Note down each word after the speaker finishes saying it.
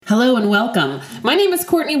Hello and welcome. My name is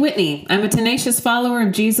Courtney Whitney. I'm a tenacious follower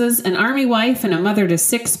of Jesus, an army wife, and a mother to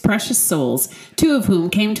 6 precious souls, 2 of whom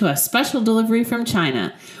came to us special delivery from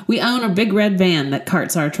China. We own a big red van that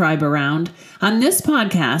carts our tribe around. On this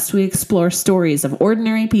podcast, we explore stories of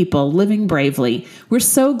ordinary people living bravely. We're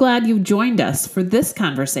so glad you've joined us for this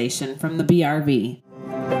conversation from the BRV.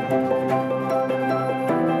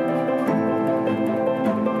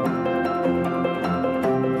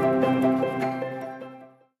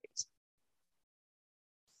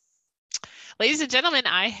 Ladies and gentlemen,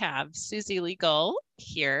 I have Susie Legal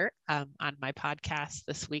here on my podcast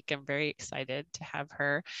this week. I'm very excited to have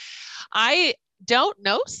her. I don't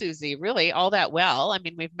know Susie really all that well. I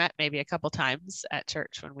mean, we've met maybe a couple times at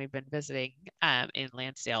church when we've been visiting in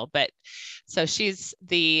Lansdale, but so she's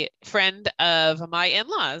the friend of my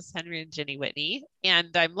in-laws, Henry and Jenny Whitney,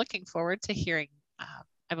 and I'm looking forward to hearing,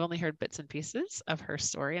 I've only heard bits and pieces of her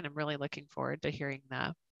story, and I'm really looking forward to hearing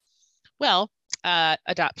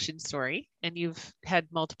adoption story. And you've had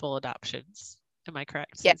multiple adoptions. Am I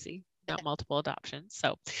correct, Susie? Yeah. Not multiple adoptions.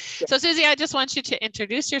 So Susie, I just want you to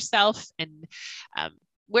introduce yourself and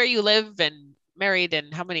where you live and married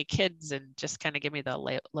and how many kids, and just kind of give me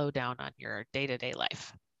the lowdown on your day-to-day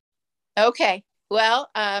life. Okay. Well,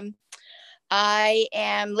 I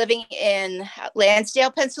am living in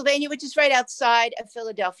Lansdale, Pennsylvania, which is right outside of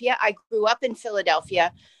Philadelphia. I grew up in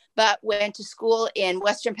Philadelphia, but went to school in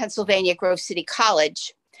Western Pennsylvania, Grove City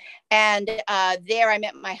College. And there I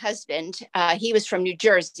met my husband. He was from New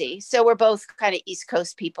Jersey. So we're both kind of East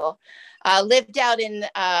Coast people. Lived out in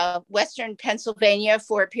Western Pennsylvania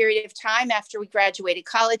for a period of time after we graduated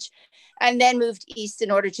college, and then moved east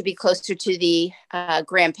in order to be closer to the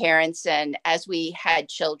grandparents and as we had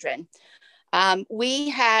children. We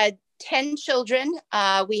had 10 children.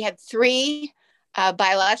 We had 3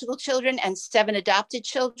 biological children and 7 adopted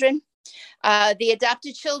children. The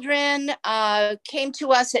adopted children came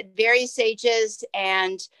to us at various ages,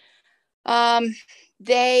 and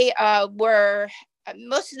they were,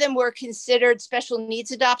 most of them were considered special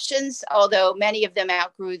needs adoptions, although many of them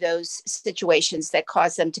outgrew those situations that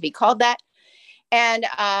caused them to be called that. And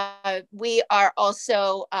we are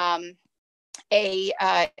also a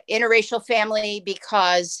interracial family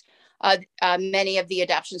because many of the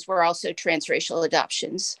adoptions were also transracial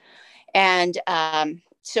adoptions. And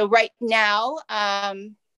so right now,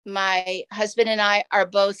 my husband and I are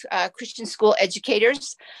both Christian school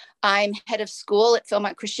educators. I'm head of school at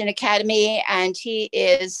Philmont Christian Academy, and he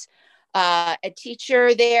is a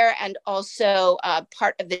teacher there and also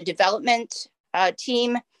part of the development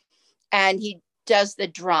team, and he does the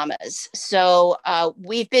dramas. So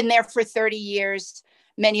we've been there for 30 years.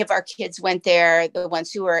 Many of our kids went there. The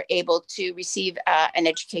ones who were able to receive an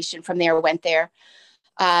education from there went there.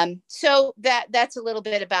 So that's a little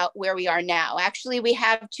bit about where we are now. Actually, we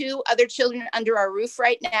have 2 other children under our roof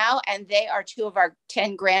right now, and they are 2 of our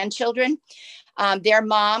 10 grandchildren. Their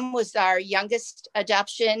mom was our youngest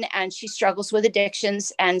adoption, and she struggles with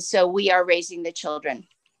addictions. And so we are raising the children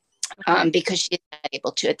because she's not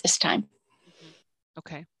able to at this time.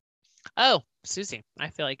 Okay. Oh, Susie, I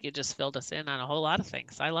feel like you just filled us in on a whole lot of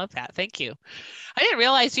things. I love that. Thank you. I didn't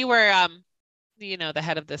realize you were, the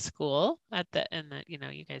head of the school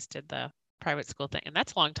you guys did the private school thing, and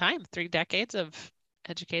that's a long time, 3 decades of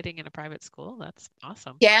educating in a private school. That's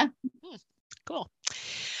awesome. Yeah. Cool.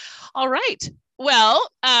 All right. Well,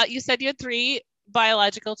 you said you had 3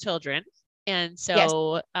 biological children. And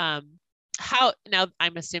so, yes. Now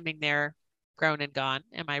I'm assuming they're grown and gone.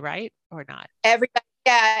 Am I right or not?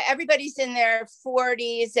 Everybody's in their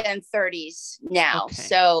 40s and 30s now. Okay.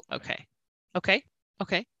 So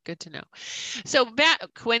Okay. Good to know. So back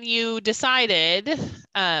when you decided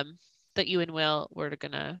that you and Will were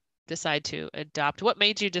going to decide to adopt, what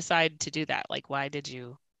made you decide to do that? Like, why did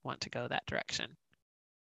you want to go that direction?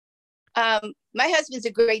 My husband's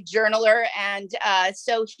a great journaler. And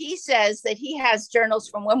so he says that he has journals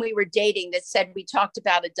from when we were dating that said we talked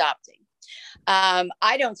about adopting.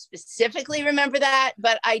 I don't specifically remember that,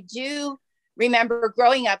 but I do remember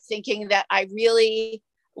growing up thinking that I really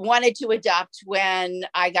wanted to adopt when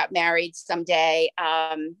I got married someday.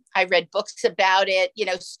 I read books about it,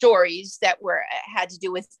 stories that had to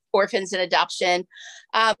do with orphans and adoption.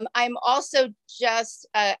 I'm also just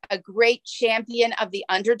a great champion of the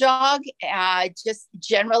underdog, just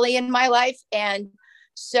generally in my life. And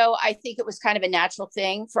so I think it was kind of a natural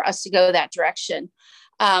thing for us to go that direction.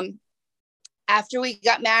 After we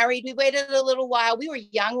got married, we waited a little while. We were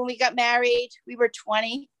young when we got married. We were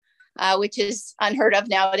 20. Which is unheard of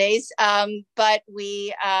nowadays. But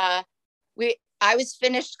I was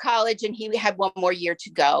finished college and he had one more year to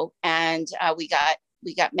go, and we got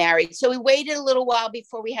got married. So we waited a little while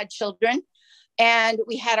before we had children, and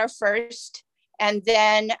we had our first. And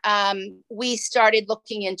then we started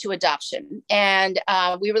looking into adoption. And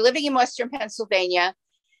we were living in Western Pennsylvania.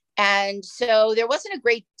 And so there wasn't a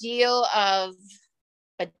great deal of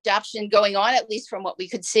adoption going on, at least from what we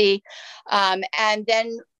could see. And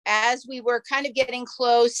then as we were kind of getting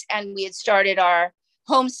close and we had started our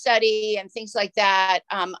home study and things like that,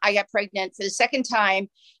 I got pregnant for the second time.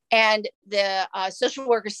 And the social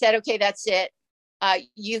worker said, okay, that's it.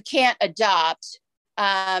 You can't adopt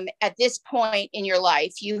at this point in your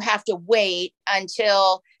life. You have to wait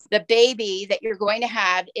until the baby that you're going to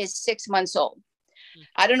have is 6 months old.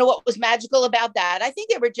 I don't know what was magical about that. I think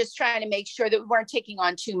they were just trying to make sure that we weren't taking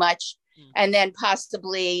on too much and then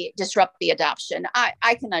possibly disrupt the adoption.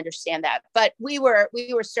 I can understand that, but we were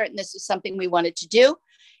certain this is something we wanted to do.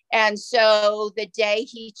 And so the day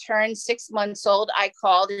he turned 6 months old, I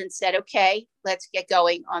called and said, okay, let's get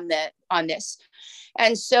going on this.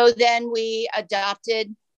 And so then we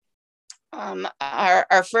adopted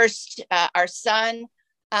our first, our son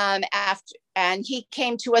after, and he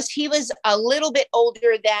came to us. He was a little bit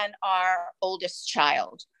older than our oldest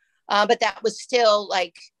child, but that was still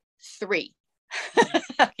like 3.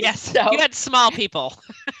 Yes, so you had small people.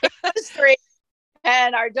 It was 3.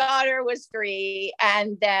 And our daughter was 3.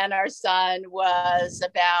 And then our son was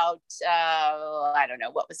about, I don't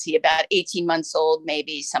know, what was he, about 18 months old,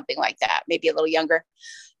 maybe something like that, maybe a little younger.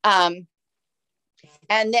 And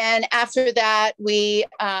then after that, we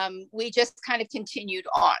just kind of continued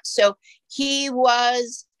on. So he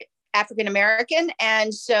was African-American.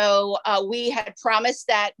 And so we had promised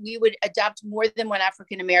that we would adopt more than one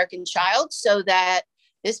African-American child so that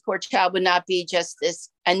this poor child would not be just this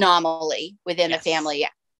anomaly within the family.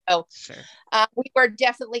 So sure. We were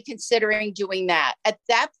definitely considering doing that. At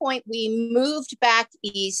that point, we moved back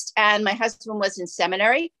east and my husband was in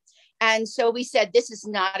seminary. And so we said, this is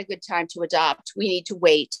not a good time to adopt. We need to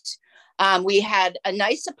wait. We had a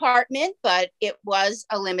nice apartment, but it was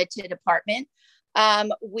a limited apartment.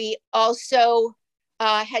 We also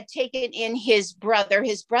had taken in his brother.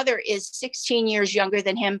 His brother is 16 years younger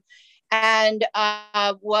than him and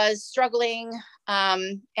was struggling.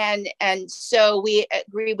 And so we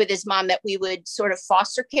agreed with his mom that we would sort of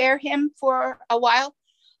foster care him for a while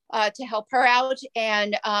to help her out.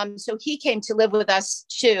 And so he came to live with us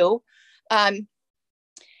too.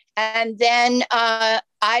 And then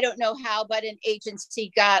I don't know how, but an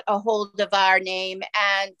agency got a hold of our name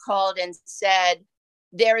and called and said,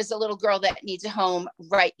 there is a little girl that needs a home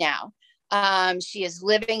right now. She is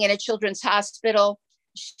living in a children's hospital.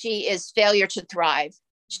 She is failure to thrive.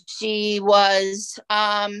 She was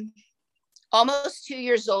almost 2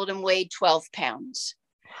 years old and weighed 12 pounds.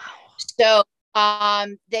 So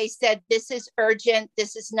they said, this is urgent.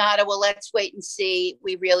 This is not a, well, let's wait and see.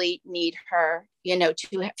 We really need her,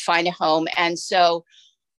 to find a home. And so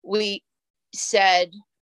we said,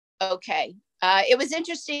 okay. It was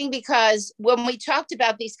interesting because when we talked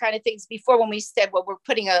about these kind of things before, when we said, well, we're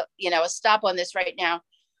putting a stop on this right now,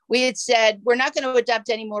 we had said, we're not going to adopt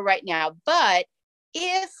anymore right now. But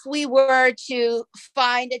if we were to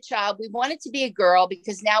find a child, we want it to be a girl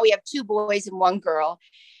because now we have 2 boys and 1 girl.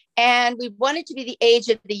 And we wanted to be the age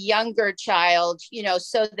of the younger child,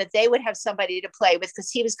 so that they would have somebody to play with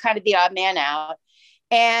because he was kind of the odd man out.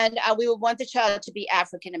 And we would want the child to be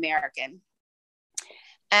African-American.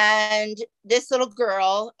 And this little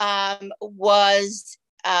girl was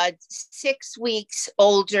 6 weeks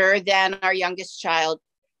older than our youngest child,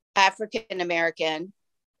 African-American,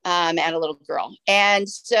 and a little girl. And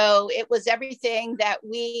so it was everything that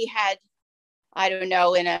we had, I don't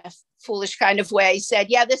know, in a foolish kind of way said,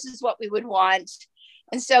 yeah, this is what we would want.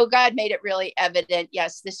 And so God made it really evident.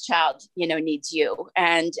 Yes, this child, needs you.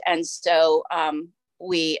 And so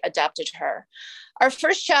we adopted her. Our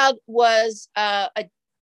first child was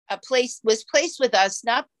placed with us,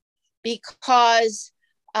 not because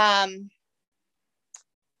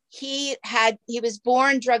he was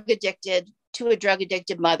born drug addicted to a drug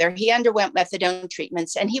addicted mother. He underwent methadone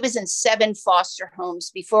treatments and he was in 7 foster homes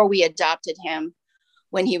before we adopted him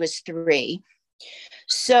when he was 3.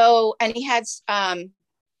 So, and he had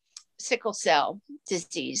sickle cell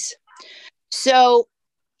disease. So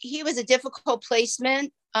he was a difficult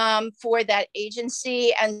placement for that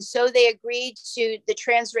agency. And so they agreed to the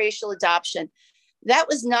transracial adoption. That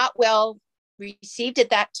was not well received at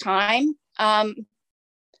that time.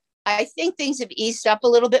 I think things have eased up a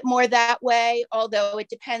little bit more that way, although it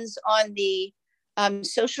depends on the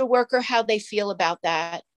social worker, how they feel about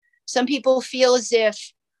that. Some people feel as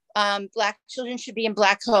if Black children should be in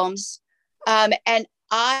Black homes. And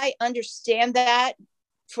I understand that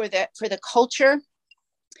for the culture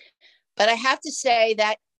But I have to say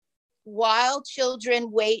that while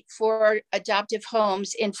children wait for adoptive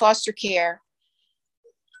homes in foster care,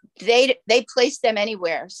 they place them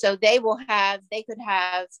anywhere. So they could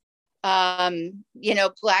have,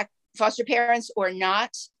 Black foster parents or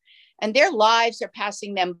not, and their lives are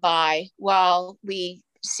passing them by while we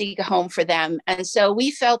seek a home for them. And so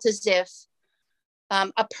we felt as if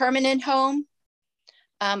a permanent home,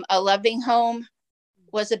 a loving home,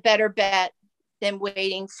 was a better bet than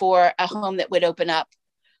waiting for a home that would open up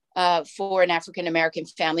for an African-American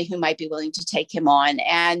family who might be willing to take him on.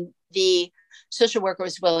 And the social worker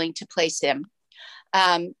was willing to place him.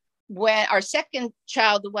 When our second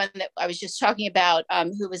child, the one that I was just talking about,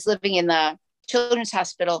 who was living in the Children's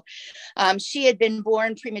Hospital, she had been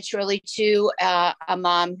born prematurely to a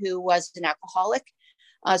mom who was an alcoholic.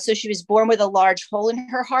 So she was born with a large hole in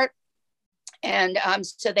her heart. And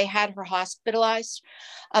so they had her hospitalized.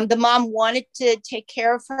 The mom wanted to take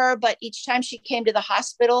care of her, but each time she came to the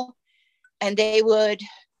hospital and they would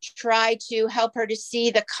try to help her to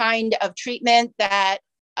see the kind of treatment that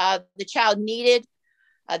the child needed,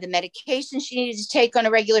 the medication she needed to take on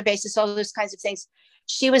a regular basis, all those kinds of things,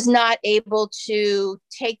 she was not able to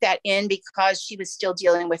take that in because she was still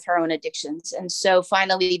dealing with her own addictions. And so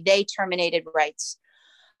finally they terminated rights.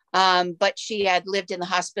 But she had lived in the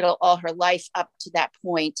hospital all her life up to that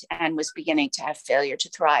point and was beginning to have failure to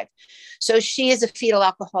thrive. So she is a fetal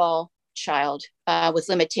alcohol child with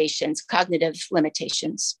limitations, cognitive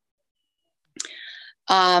limitations.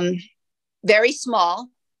 Very small,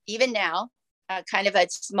 even now, kind of a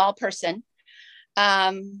small person,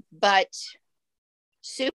 but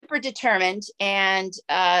super determined and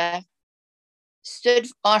stood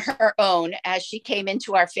on her own as she came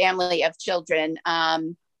into our family of children.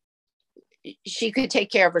 She could take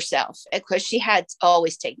care of herself because she had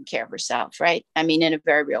always taken care of herself, right? I mean, in a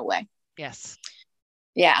very real way. Yes.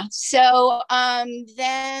 Yeah. So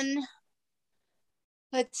then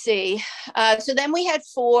let's see. So then we had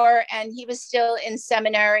 4 and he was still in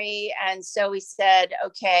seminary. And so we said,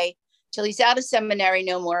 okay, till he's out of seminary,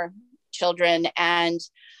 no more children. And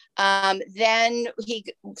then he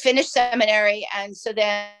finished seminary. And so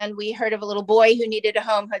then we heard of a little boy who needed a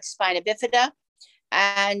home, had spina bifida.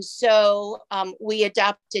 And so we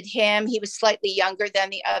adopted him. He was slightly younger than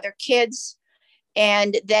the other kids.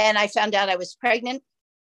 And then I found out I was pregnant.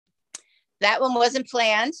 That one wasn't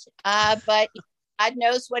planned, but God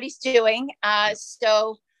knows what he's doing.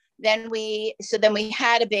 So then we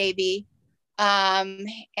had a baby.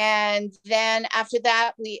 And then after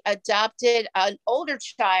that, we adopted an older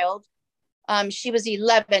child. She was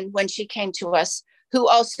 11 when she came to us, who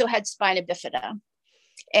also had spina bifida.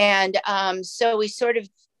 And so we sort of,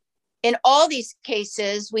 in all these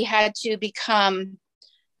cases, we had to become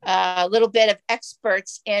a little bit of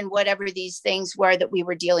experts in whatever these things were that we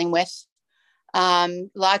were dealing with.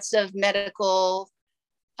 Lots of medical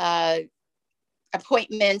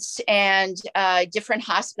appointments and different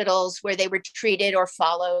hospitals where they were treated or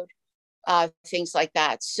followed, things like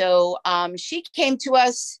that. So she came to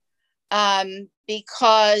us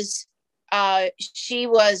because she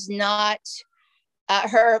was not,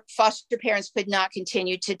 her foster parents could not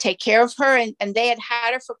continue to take care of her, and they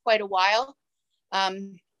had her for quite a while.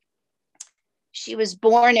 She was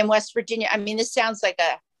born in West Virginia. I mean, this sounds like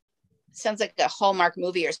a Hallmark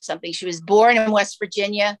movie or something. She was born in West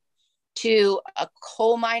Virginia to a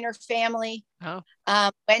coal miner family. Oh.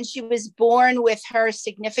 When she was born with her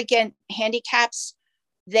significant handicaps,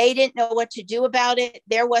 they didn't know what to do about it.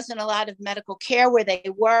 There wasn't a lot of medical care where they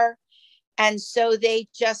were. And so they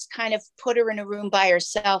just kind of put her in a room by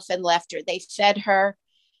herself and left her. They fed her,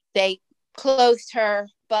 they clothed her,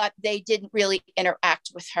 but they didn't really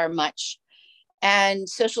interact with her much. And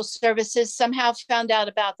social services somehow found out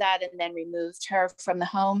about that and then removed her from the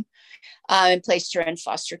home and placed her in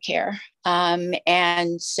foster care.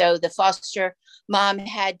 And so the foster mom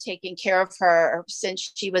had taken care of her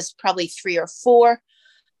since she was probably 3 or 4.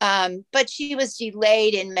 But she was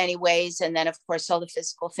delayed in many ways. And then, of course, all the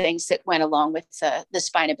physical things that went along with the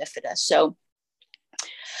spina bifida. So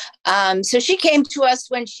she came to us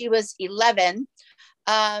when she was 11.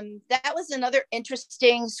 That was another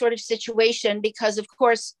interesting sort of situation because, of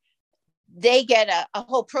course, they get a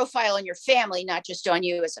whole profile on your family, not just on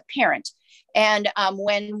you as a parent. And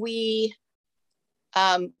when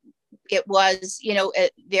it was,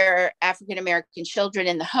 there are African-American children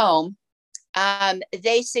in the home,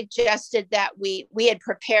 they suggested that we had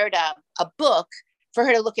prepared a book for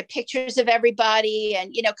her to look at pictures of everybody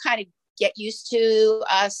and, kind of get used to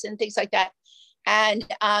us and things like that. And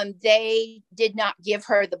they did not give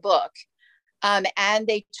her the book. And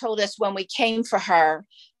they told us when we came for her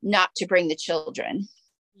not to bring the children.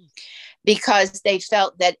 because they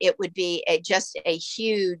felt that it would be just a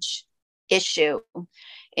huge issue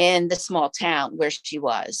in the small town where she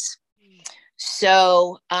was.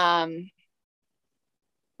 So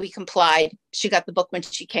we complied. She got the book when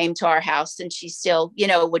she came to our house, and she still,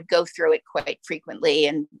 would go through it quite frequently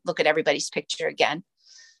and look at everybody's picture again.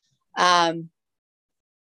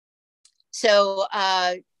 So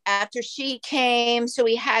after she came, so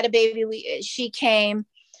we had a baby, she came.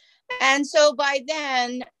 And so by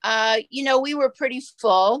then, we were pretty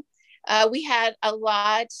full. We had a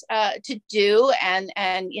lot to do and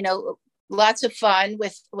lots of fun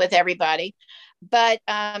with everybody. But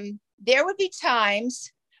there would be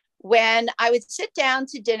times when I would sit down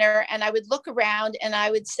to dinner and I would look around and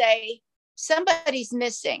I would say, somebody's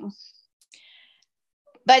missing,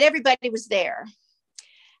 but everybody was there.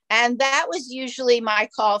 And that was usually my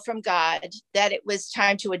call from God, that it was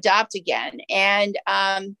time to adopt again. And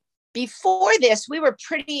before this, we were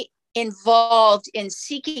pretty involved in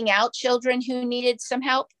seeking out children who needed some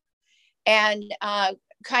help. And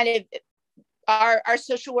kind of our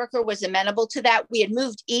social worker was amenable to that. We had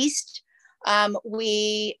moved east.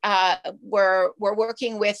 We were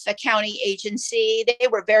working with a county agency. They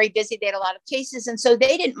were very busy. They had a lot of cases. And so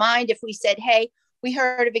they didn't mind if we said, hey, we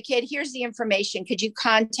heard of a kid, here's the information. Could you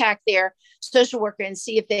contact their social worker and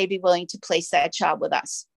see if they'd be willing to place that child with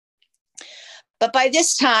us? But by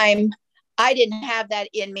this time, I didn't have that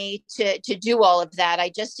in me to do all of that. I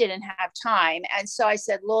just didn't have time. And so I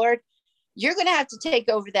said, Lord, you're going to have to take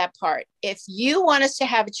over that part. If you want us to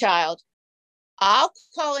have a child, I'll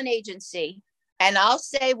call an agency and I'll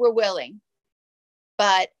say we're willing,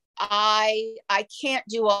 but I can't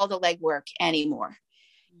do all the legwork anymore.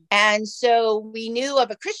 And so we knew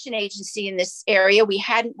of a Christian agency in this area. We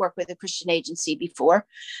hadn't worked with a Christian agency before.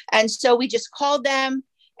 And so we just called them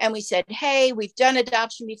and we said, hey, we've done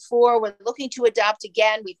adoption before. We're looking to adopt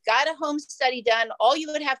again. We've got a home study done. All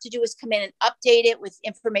you would have to do is come in and update it with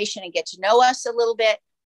information and get to know us a little bit.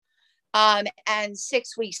 And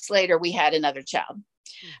 6 weeks later, we had another child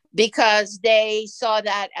because they saw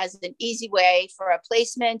that as an easy way for a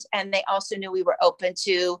placement. And they also knew we were open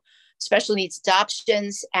to special needs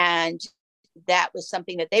adoptions. And that was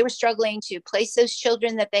something that they were struggling to place those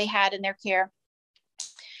children that they had in their care.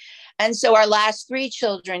 And so our last 3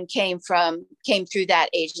 children came through that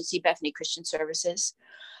agency, Bethany Christian Services.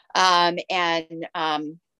 So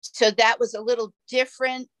that was a little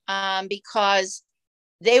different because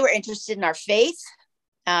they were interested in our faith.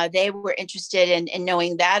 They were interested in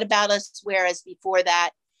knowing that about us. Whereas before that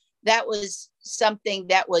was something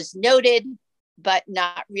that was noted, but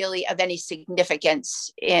not really of any significance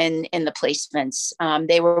in the placements.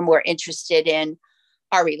 They were more interested in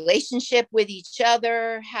our relationship with each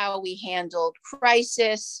other, how we handled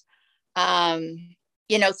crisis,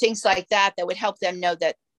 things like that would help them know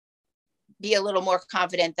that, be a little more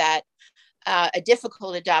confident that a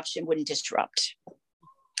difficult adoption wouldn't disrupt.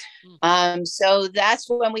 So that's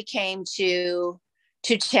when we came to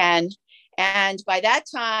 10. And by that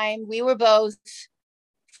time, we were both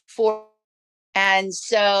 4. And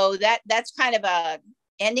so that's kind of a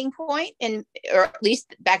ending point, or at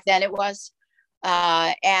least back then it was,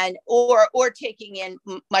 or taking in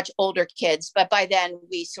much older kids. But by then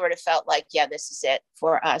we sort of felt like, yeah, this is it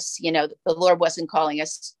for us. The Lord wasn't calling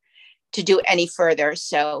us to do any further.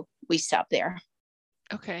 So we stopped there.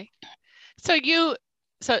 Okay. So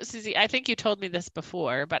Susie, I think you told me this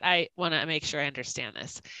before, but I want to make sure I understand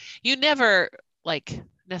this. You never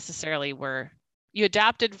necessarily you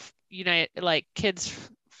adopted kids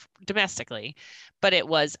domestically, but it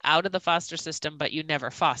was out of the foster system, but you never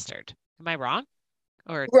fostered. Am I wrong?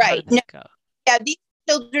 Or right? No. Go? Yeah, these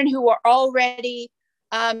children who were already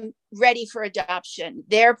ready for adoption,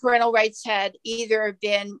 their parental rights had either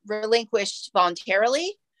been relinquished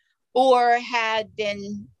voluntarily or had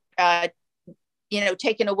been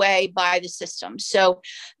taken away by the system. So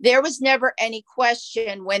there was never any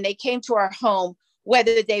question when they came to our home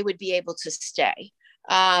whether they would be able to stay.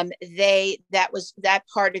 That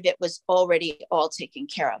part of it was already all taken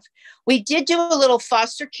care of. We did do a little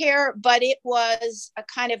foster care, but it was a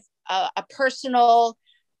kind of a personal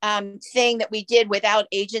thing that we did without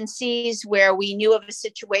agencies, where we knew of a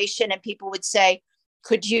situation and people would say,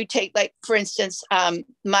 could you take, for instance,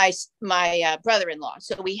 my brother-in-law.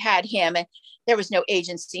 So we had him, and there was no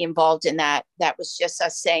agency involved in that. That was just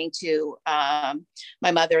us saying to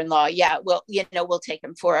my mother-in-law, yeah, well, we'll take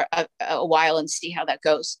him for a while and see how that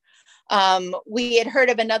goes. We had heard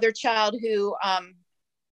of another child who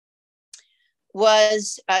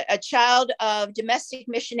was a child of domestic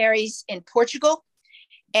missionaries in Portugal.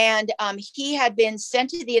 And he had been sent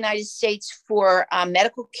to the United States for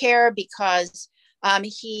medical care because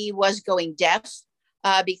He was going deaf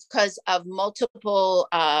because of multiple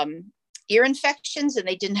ear infections, and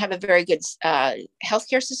they didn't have a very good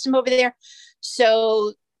healthcare system over there.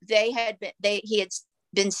 So he had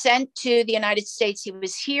been sent to the United States. He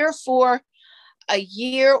was here for a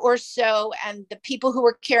year or so, and the people who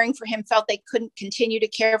were caring for him felt they couldn't continue to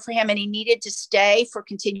care for him, and he needed to stay for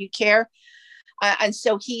continued care. And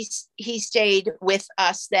so he stayed with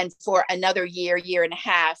us then for another year and a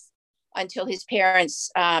half, until his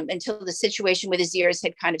parents, until the situation with his ears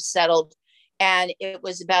had kind of settled, and it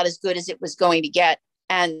was about as good as it was going to get.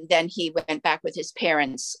 And then he went back with his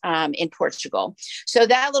parents in Portugal. So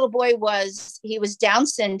that little boy was Down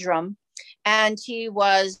syndrome, and he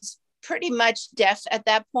was pretty much deaf at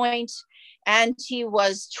that point, and he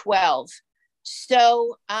was 12.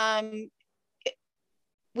 So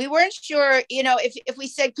we weren't sure, if we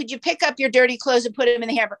said, could you pick up your dirty clothes and put them in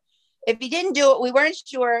the hamper? If he didn't do it, we weren't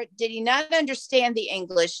sure. Did he not understand the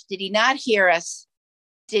English? Did he not hear us?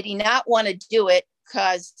 Did he not want to do it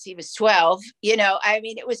because he was 12?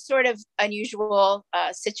 It was sort of unusual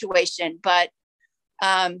situation, but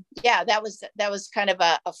that was kind of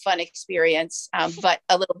a fun experience, but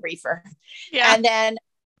a little briefer. Yeah. And then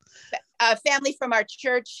a family from our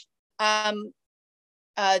church, the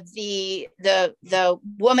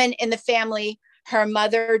woman in the family, her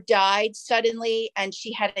mother died suddenly, and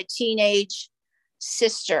she had a teenage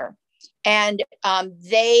sister, and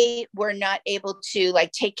they were not able to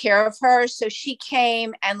take care of her. So she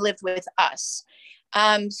came and lived with us.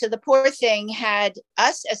 So the poor thing had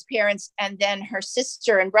us as parents, and then her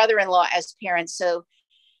sister and brother-in-law as parents. So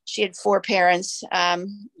she had 4 parents.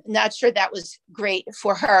 Not sure that was great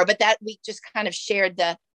for her, but that we just kind of shared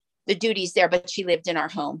the duties there. But she lived in our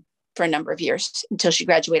home for a number of years until she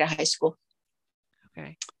graduated high school.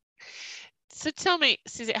 Okay. So tell me,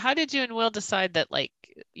 Susie, how did you and Will decide that,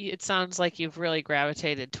 it sounds like you've really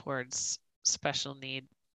gravitated towards special need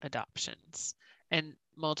adoptions and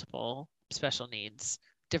multiple special needs,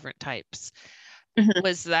 different types. Mm-hmm.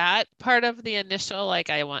 Was that part of the initial,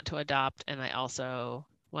 I want to adopt and I also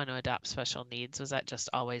want to adopt special needs? Was that just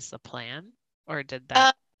always the plan, or did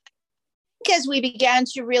that? As we began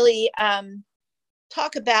to really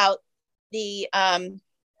talk about the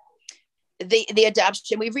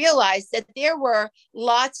adoption, we realized that there were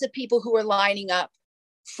lots of people who were lining up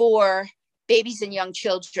for babies and young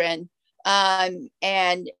children, and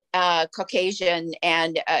Caucasian,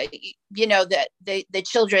 and the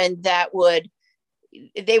children that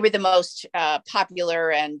they were the most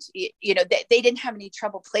popular, and they didn't have any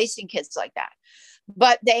trouble placing kids like that,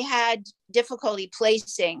 but they had difficulty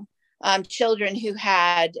placing children who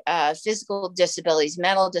had physical disabilities,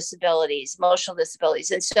 mental disabilities, emotional disabilities.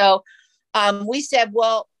 And so we said,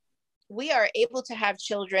 well, we are able to have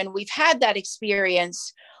children. We've had that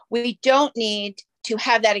experience. We don't need to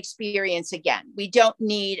have that experience again. We don't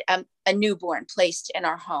need a newborn placed in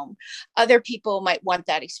our home. Other people might want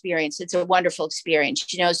that experience. It's a wonderful experience,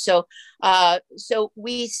 So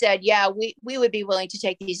we said, yeah, we would be willing to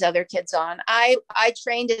take these other kids on. I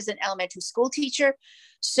trained as an elementary school teacher.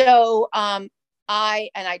 So I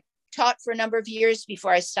taught for a number of years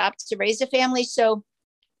before I stopped to raise a family. So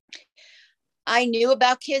I knew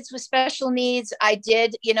about kids with special needs. I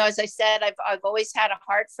did, as I said, I've always had a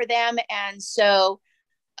heart for them. And so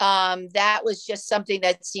that was just something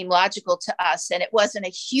that seemed logical to us. And it wasn't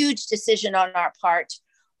a huge decision on our part,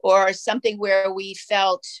 or something where we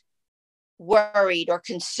felt worried or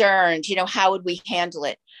concerned, how would we handle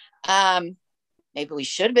it? Maybe we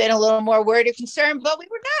should have been a little more worried or concerned, but we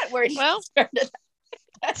were not worried. Well,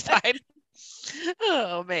 that's fine.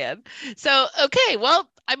 Oh man. So, okay. Well,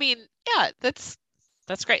 yeah, that's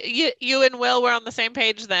great. You and Will were on the same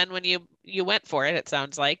page then when you went for it. It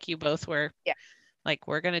sounds like you both were, yeah,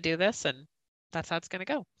 we're going to do this, and that's how it's going to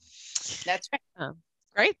go. That's right.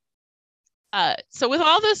 Great. So with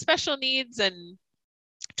all those special needs and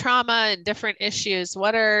trauma and different issues,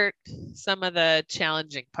 what are some of the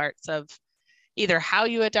challenging parts of either how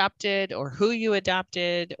you adopted or who you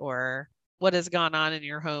adopted, or what has gone on in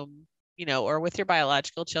your home, or with your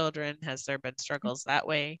biological children? Has there been struggles that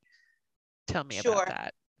way? Tell me about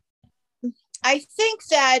that. I think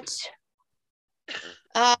that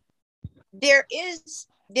there is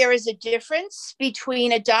a difference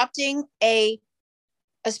between adopting a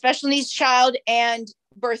special needs child and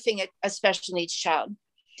birthing a special needs child.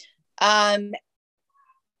 And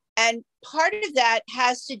part of that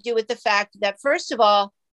has to do with the fact that, first of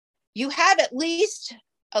all, you have at least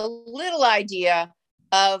a little idea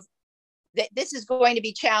of that this is going to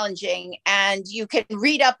be challenging, and you can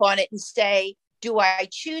read up on it and say, do I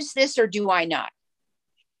choose this or do I not?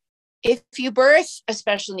 If you birth a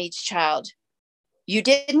special needs child, You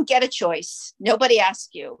didn't get a choice. Nobody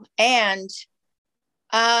asked you. And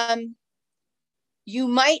you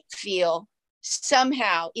might feel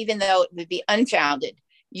somehow, even though it would be unfounded,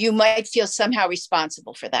 you might feel somehow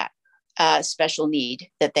responsible for that special need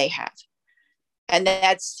that they have. And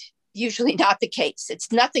that's usually not the case.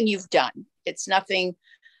 It's nothing you've done. It's nothing,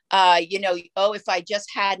 oh, if I just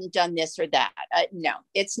hadn't done this or that. No,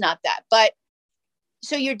 it's not that. But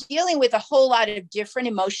so you're dealing with a whole lot of different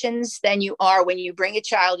emotions than you are when you bring a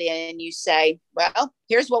child in and you say, well,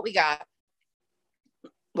 here's what we got.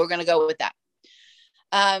 We're going to go with that.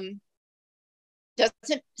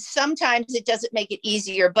 Sometimes it doesn't make it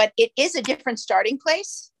easier, but it is a different starting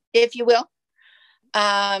place, if you will.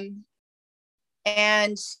 And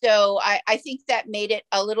so I think that made it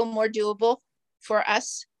a little more doable for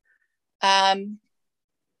us.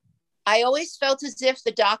 I always felt as if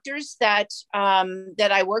the doctors that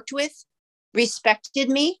I worked with respected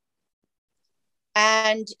me.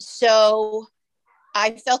 And so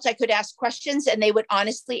I felt I could ask questions and they would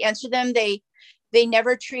honestly answer them. They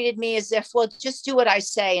never treated me as if, well, just do what I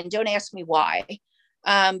say and don't ask me why.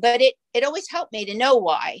 But it always helped me to know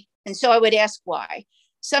why. And so I would ask why.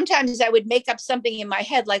 Sometimes I would make up something in my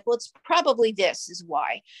head, like, well, it's probably this is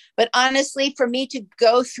why. But honestly, for me to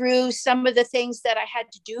go through some of the things that I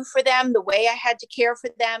had to do for them, the way I had to care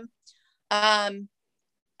for them, I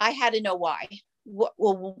had to know why.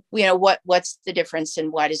 What's the difference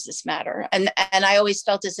and why does this matter? And I always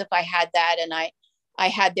felt as if I had that, and I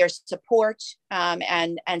had their support,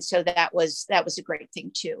 and so that was a great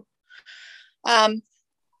thing too.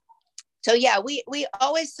 So yeah, we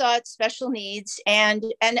always thought special needs, and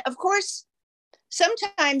of course,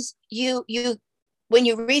 sometimes you when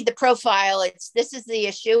you read the profile, this is the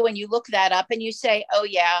issue, and you look that up and you say, oh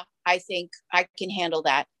yeah, I think I can handle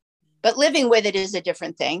that. But living with it is a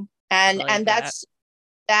different thing, and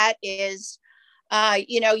that is,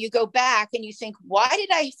 you go back and you think, why did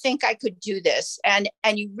I think I could do this? And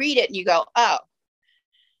you read it and you go, oh,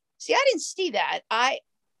 see, I didn't see that.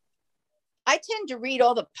 I tend to read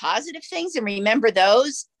all the positive things and remember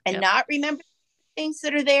those and not remember things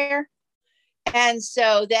that are there. And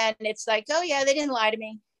so then it's like, oh yeah, they didn't lie to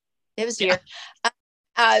me. It was here.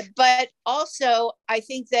 But also I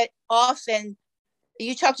think that often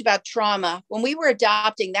you talked about trauma. When we were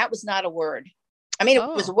adopting, that was not a word. I mean,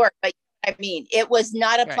 it was a word, but I mean, it was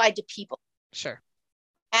not applied to people. Sure.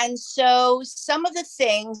 And so some of the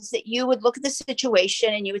things that you would look at the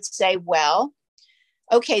situation and you would say, well,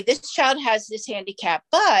 okay, this child has this handicap,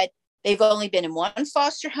 but they've only been in one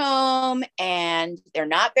foster home and they're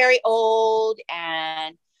not very old.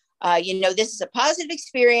 And, this is a positive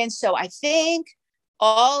experience. So I think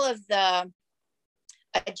all of the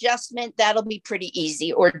adjustment, that'll be pretty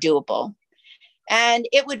easy or doable. And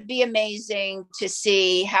it would be amazing to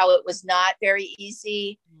see how it was not very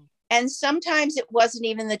easy. And sometimes it wasn't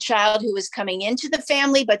even the child who was coming into the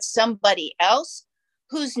family, but somebody else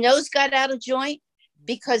whose nose got out of joint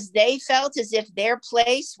because they felt as if their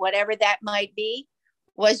place, whatever that might be,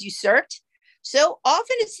 was usurped. So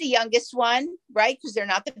often it's the youngest one, right? Because they're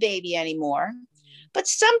not the baby anymore. But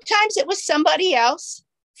sometimes it was somebody else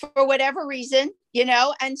for whatever reason,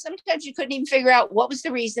 and sometimes you couldn't even figure out what was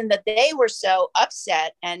the reason that they were so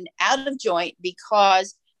upset and out of joint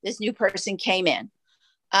because this new person came in.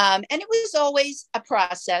 And it was always a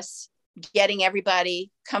process, getting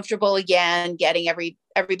everybody comfortable again, getting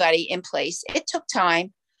everybody in place. It took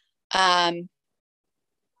time.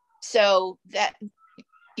 So that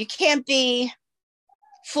you can't be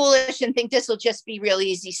foolish and think this will just be real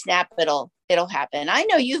easy, snap, it'll happen. I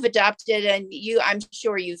know you've adopted and I'm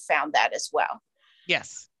sure you found that as well.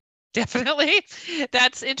 Yes, definitely.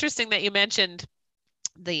 That's interesting that you mentioned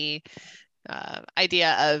the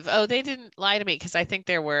idea of, oh, they didn't lie to me, because I think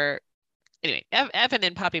there were, anyway, Evan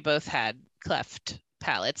and Poppy both had cleft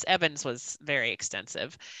palates. Evan's was very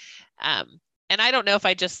extensive. And I don't know if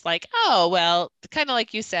I just like, oh, well, kind of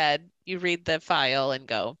like you said, you read the file and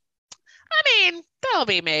go, I mean, there'll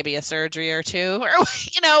be maybe a surgery or two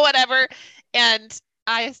or, whatever. And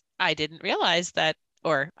I didn't realize that,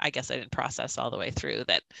 or I guess I didn't process all the way through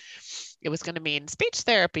that it was going to mean speech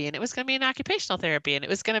therapy, and it was going to mean occupational therapy, and it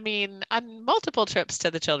was going to mean on multiple trips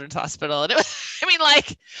to the children's hospital. And it was,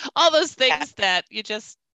 like all those things that you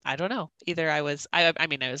just, I don't know. Either I was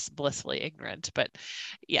blissfully ignorant, but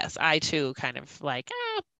yes, I too kind of like,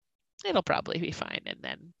 it'll probably be fine. And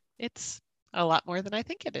then it's a lot more than I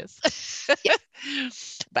think it is.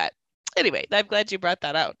 But anyway, I'm glad you brought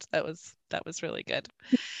that out. That was really good.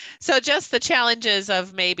 So just the challenges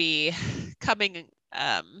of maybe coming,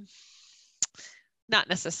 not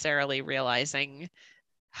necessarily realizing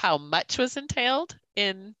how much was entailed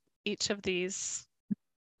in each of these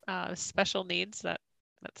special needs, that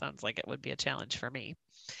sounds like it would be a challenge for me.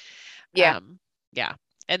 Yeah. Yeah.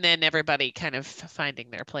 And then everybody kind of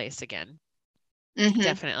finding their place again. Mm-hmm.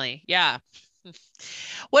 Definitely. Yeah.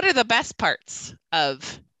 What are the best parts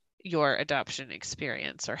of your adoption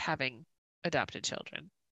experience or having adopted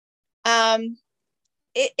children?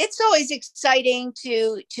 It's always exciting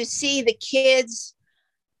to see the kids,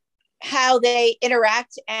 how they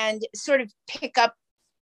interact and sort of pick up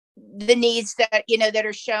the needs that, that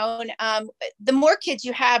are shown. The more kids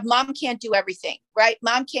you have, mom can't do everything, right?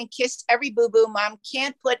 Mom can't kiss every boo-boo. Mom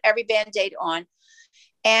can't put every Band-Aid on.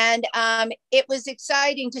 And it was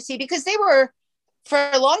exciting to see, because they were,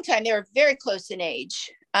 for a long time, they were very close in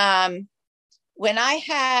age. When I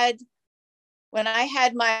had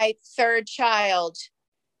my third child,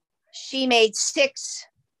 she made 6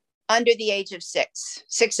 under the age of 6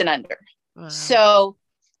 and under. Wow. So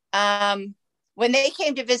when they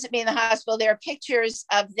came to visit me in the hospital, there are pictures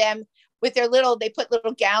of them with their they put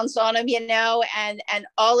little gowns on them, and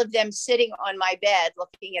all of them sitting on my bed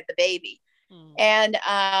looking at the baby. And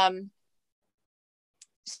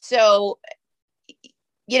so,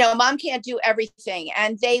 mom can't do everything,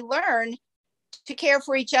 and they learn to care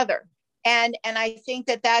for each other. And I think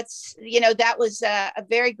that's, that was a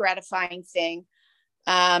very gratifying thing.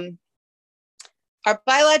 Our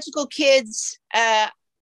biological kids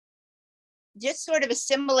just sort of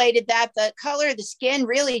assimilated that the color of the skin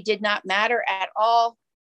really did not matter at all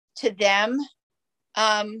to them.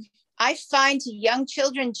 I find to young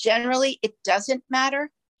children, generally, it doesn't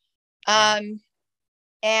matter. And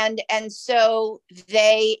so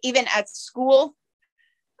they, even at school,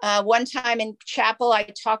 one time in chapel, I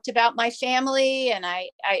talked about my family, and I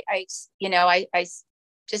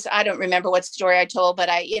don't remember what story I told, but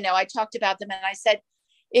I talked about them, and I said,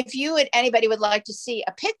 if anybody would like to see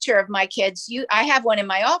a picture of my kids, I have one in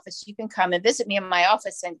my office. You can come and visit me in my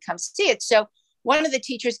office and come see it. So one of the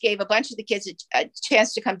teachers gave a bunch of the kids a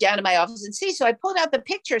chance to come down to my office and see. So I pulled out the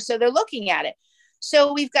picture, so they're looking at it.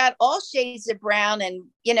 So we've got all shades of brown and,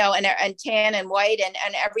 and tan and white and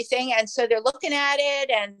everything. And so they're looking at it,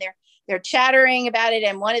 and they're chattering about it.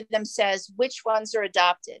 And one of them says, which ones are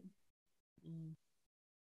adopted?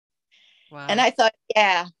 Wow. And I thought,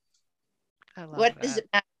 yeah, what does it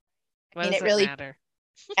matter? What does it really matter?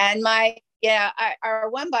 And our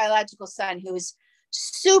one biological son, who is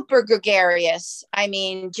super gregarious. I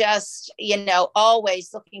mean, just,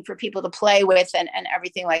 always looking for people to play with and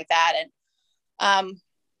everything like that. And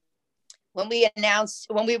when we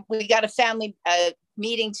got a family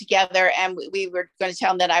meeting together, and we were going to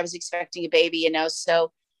tell him that I was expecting a baby,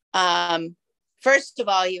 so first of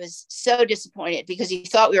all, he was so disappointed, because he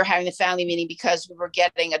thought we were having the family meeting because we were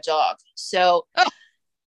getting a dog. So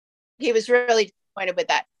he was really disappointed with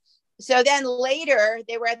that. So then later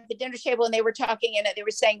they were at the dinner table, and they were talking, and they were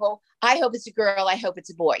saying, well, I hope it's a girl. I hope it's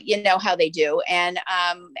a boy, how they do. And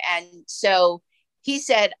so he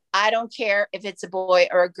said, I don't care if it's a boy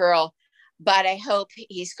or a girl, but I hope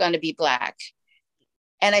he's going to be Black.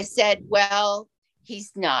 And I said, well,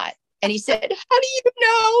 he's not. And he said, how do you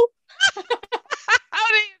know? How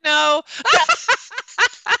do you know?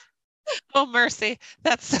 Oh, mercy.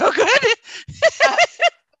 That's so good.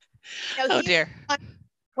 Oh, dear.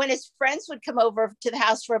 When his friends would come over to the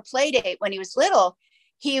house for a play date when he was little,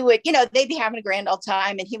 he would, they'd be having a grand old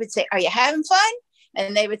time, and he would say, are you having fun?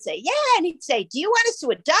 And they would say, yeah. And he'd say, do you want us to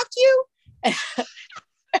adopt you?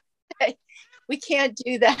 We can't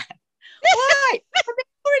do that. Why? They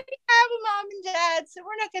already have a mom and dad, so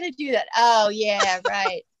we're not going to do that. Oh, yeah,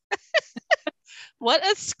 right. What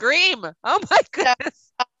a scream. Oh, my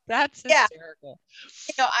goodness. That's hysterical.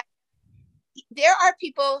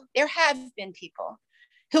 There have been people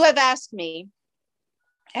who have asked me,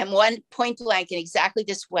 and one point blank in exactly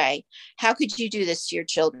this way, how could you do this to your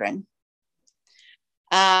children?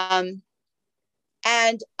 And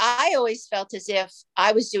I always felt as if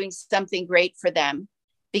I was doing something great for them,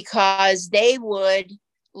 because they would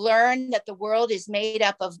learn that the world is made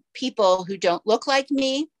up of people who don't look like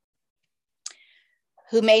me,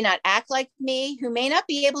 who may not act like me, who may not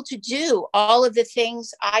be able to do all of the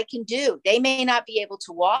things I can do. They may not be able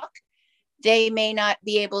to walk. They may not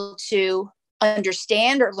be able to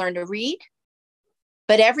understand or learn to read,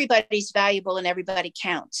 but everybody's valuable and everybody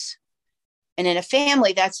counts. And in a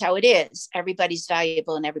family, that's how it is. Everybody's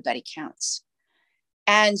valuable and everybody counts.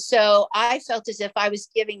 And so I felt as if I was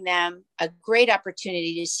giving them a great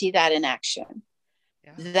opportunity to see that in action,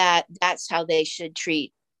 that's how they should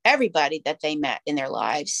treat everybody that they met in their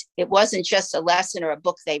lives. It wasn't just a lesson or a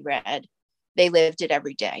book they read. They lived it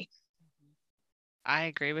every day. I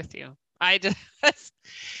agree with you.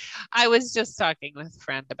 I was just talking with a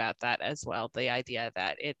friend about that as well. The idea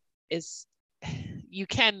that it is, you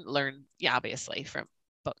can learn, yeah, obviously from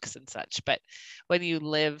books and such, but when you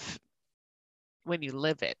live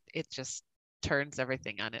it, it just turns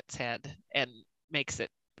everything on its head and makes it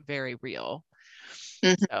very real.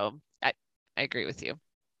 Mhm. So I agree with you.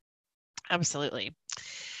 Absolutely.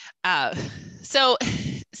 So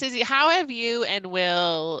Susie, how have you and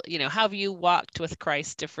Will, how have you walked with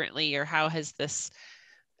Christ differently, or how has this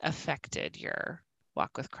affected your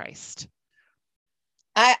walk with Christ?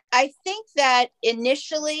 I think that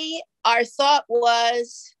initially our thought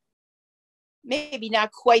was maybe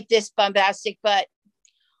not quite this bombastic, but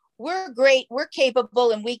we're great, we're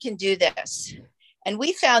capable, and we can do this. And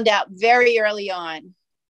we found out very early on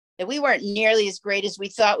that we weren't nearly as great as we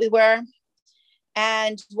thought we were.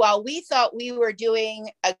 And while we thought we were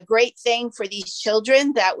doing a great thing for these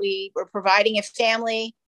children, that we were providing a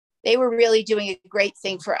family, they were really doing a great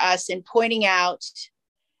thing for us and pointing out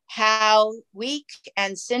how weak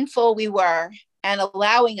and sinful we were, and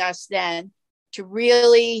allowing us then to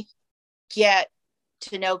really get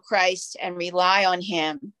to know Christ and rely on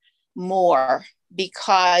him more,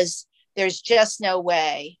 because there's just no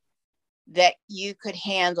way that you could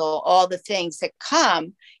handle all the things that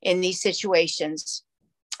come in these situations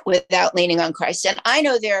without leaning on Christ. And I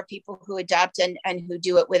know there are people who adopt and who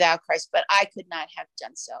do it without Christ, but I could not have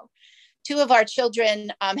done so. Two of our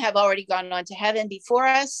children have already gone on to heaven before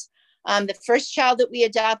us. The first child that we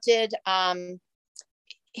adopted,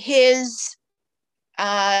 his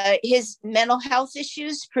mental health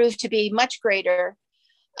issues proved to be much greater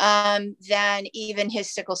than even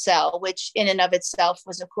his sickle cell, which in and of itself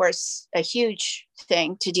was, of course, a huge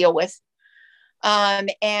thing to deal with.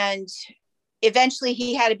 And eventually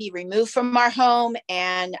he had to be removed from our home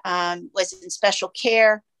and was in special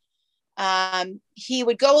care. He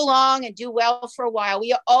would go along and do well for a while.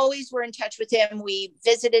 We always were in touch with him. We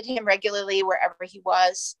visited him regularly wherever he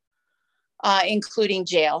was, including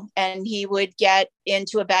jail. And he would get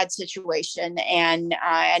into a bad situation. And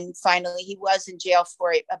finally, he was in jail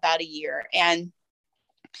for about a year. And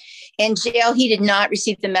in jail, he did not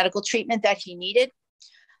receive the medical treatment that he needed.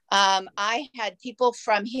 I had people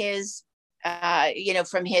from his,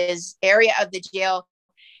 from his area of the jail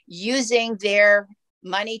using their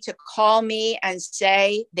money to call me and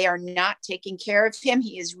say they are not taking care of him.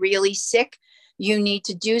 He is really sick. You need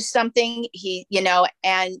to do something.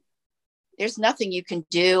 And there's nothing you can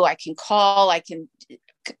do. I can call, I can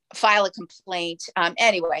file a complaint.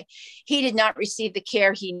 Anyway, he did not receive the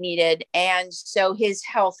care he needed. And so his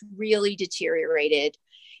health really deteriorated.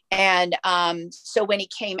 And so when he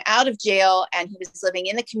came out of jail and he was living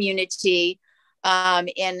in the community,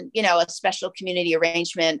 in a special community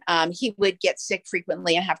arrangement, he would get sick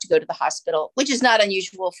frequently and have to go to the hospital, which is not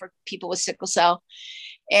unusual for people with sickle cell.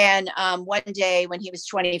 And one day when he was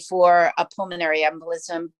 24, a pulmonary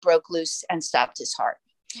embolism broke loose and stopped his heart.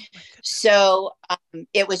 So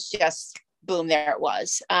it was just boom, there it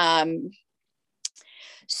was.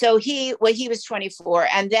 So he was 24.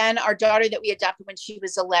 And then our daughter that we adopted when she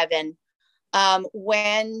was 11,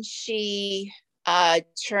 when she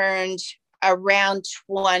turned around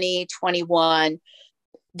 20, 21,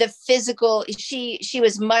 the physical, she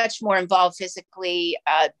was much more involved physically,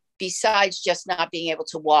 besides just not being able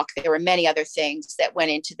to walk. There were many other things that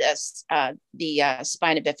went into this, the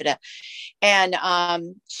spina bifida. And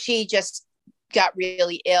she just got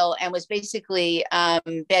really ill and was basically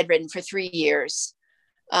bedridden for 3 years.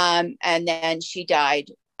 And then she died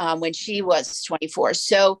when she was 24.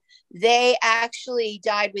 So they actually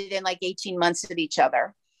died within like 18 months of each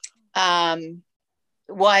other.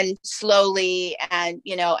 One slowly and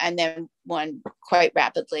then one quite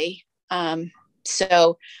rapidly.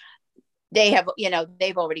 So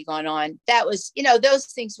they've already gone on. That was, those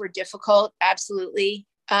things were difficult. Absolutely.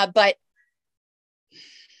 But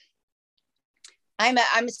I'm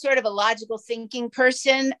a sort of a logical thinking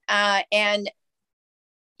person. And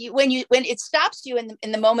when it stops you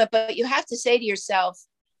in the moment, but you have to say to yourself,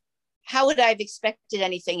 how would I have expected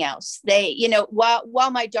anything else? They,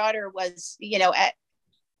 while my daughter was,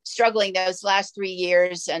 struggling those last 3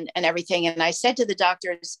 years and everything. And I said to the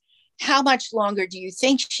doctors, how much longer do you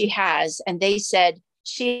think she has? And they said,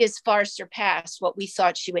 she has far surpassed what we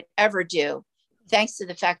thought she would ever do, thanks to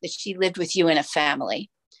the fact that she lived with you in a family.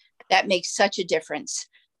 That makes such a difference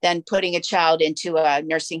than putting a child into a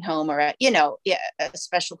nursing home or a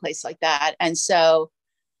special place like that. And so,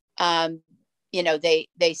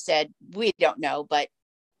 they said, we don't know, but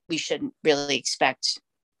we shouldn't really expect,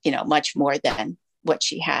 much more than what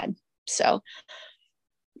she had. So,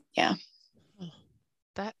 yeah.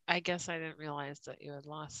 That, I guess I didn't realize that you had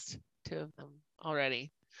lost 2 of them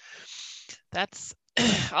already. That's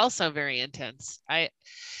also very intense.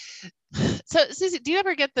 So Susie, do you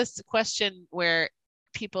ever get this question where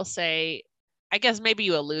people say, I guess maybe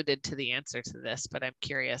you alluded to the answer to this, but I'm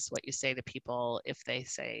curious what you say to people if they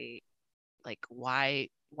say, like, why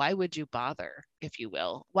would you bother, if you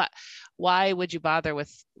will? Why would you bother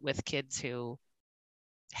with kids who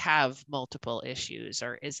have multiple issues,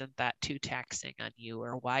 or isn't that too taxing on you,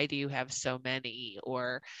 or why do you have so many,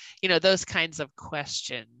 or those kinds of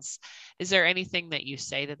questions? Is there anything that you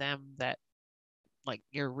say to them that, like,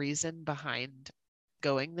 your reason behind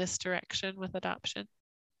going this direction with adoption?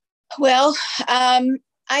 Well,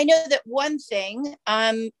 I know that one thing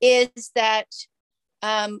is that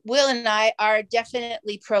Will and I are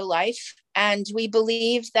definitely pro-life, and we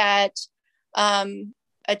believe that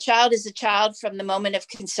a child is a child from the moment of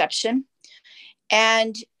conception.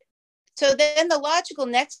 And so then the logical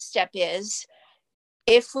next step is,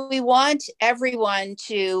 if we want everyone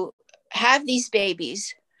to have these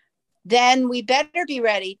babies, then we better be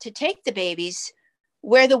ready to take the babies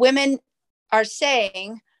where the women are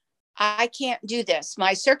saying, I can't do this.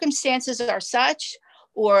 My circumstances are such,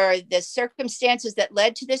 or the circumstances that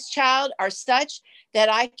led to this child are such that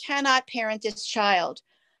I cannot parent this child.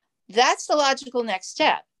 That's the logical next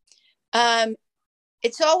step.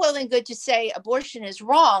 It's all well and good to say abortion is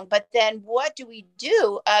wrong, but then what do we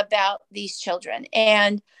do about these children?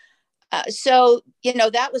 And so,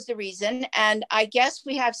 that was the reason. And I guess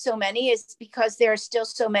we have so many is because there are still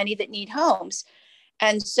so many that need homes.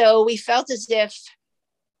 And so we felt as if,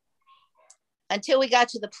 until we got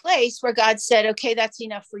to the place where God said, okay, that's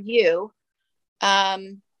enough for you,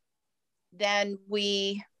 then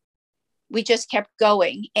we just kept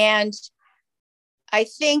going. And I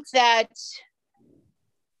think that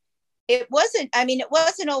it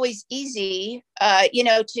wasn't always easy,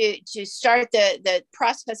 to start the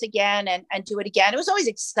process again and do it again. It was always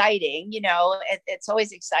exciting, it's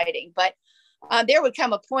always exciting. But there would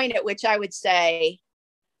come a point at which I would say,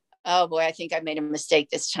 oh boy, I think I made a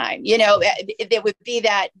mistake this time. There would be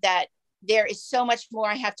that there is so much more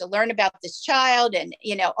I have to learn about this child, and,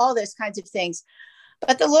 all those kinds of things.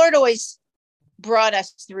 But the Lord always brought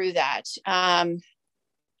us through that. And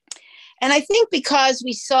I think because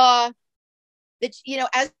we saw that,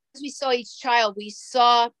 as we saw each child, we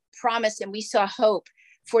saw promise and we saw hope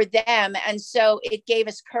for them. And so it gave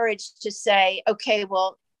us courage to say, okay,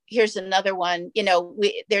 well, here's another one,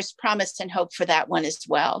 there's promise and hope for that one as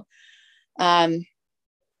well.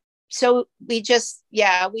 So we just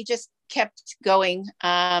kept going.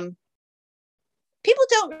 People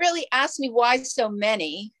don't really ask me why so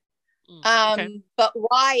many, okay. But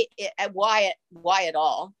why at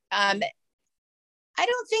all? I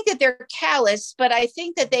don't think that they're callous, but I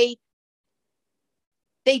think that they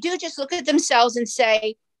do just look at themselves and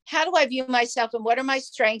say, how do I view myself, and what are my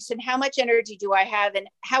strengths, and how much energy do I have, and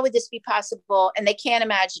how would this be possible? And they can't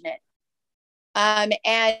imagine it.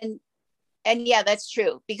 And yeah, that's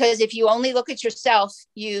true, because if you only look at yourself,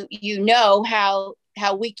 you know how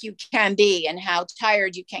weak you can be and how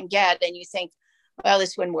tired you can get, and you think, well,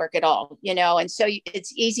 this wouldn't work at all, and so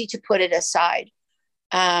it's easy to put it aside.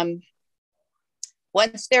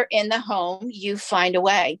 Once they're in the home, you find a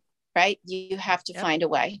way, right? You have to find a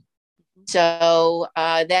way. So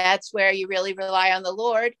that's where you really rely on the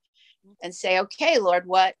Lord and say, okay, Lord,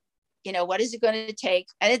 what is it going to take?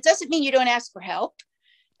 And it doesn't mean you don't ask for help.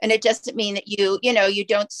 And it doesn't mean that you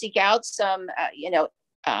don't seek out some,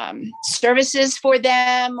 services for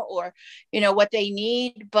them, or, what they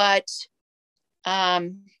need. But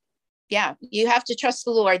you have to trust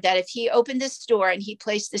the Lord that if he opened this door and he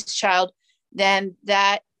placed this child, then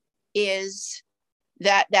that is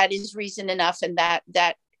reason enough. And that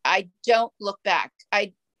I don't look back.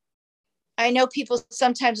 I know people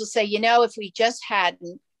sometimes will say, if we just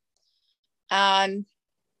hadn't, I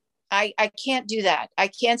can't do that. I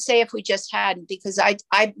can't say if we just hadn't, because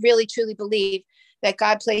I really truly believe that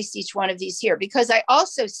God placed each one of these here, because I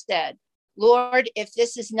also said, Lord, if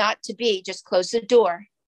this is not to be, just close the door.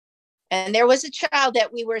 And there was a child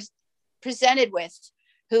that we were presented with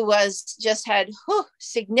who had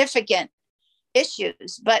significant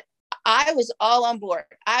issues, but I was all on board.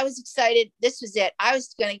 I was excited. This was it. I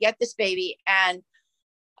was going to get this baby. And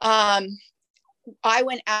I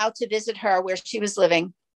went out to visit her where she was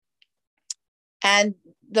living. And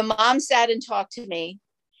the mom sat and talked to me.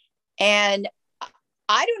 And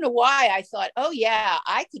I don't know why I thought, oh yeah,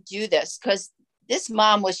 I could do this, because this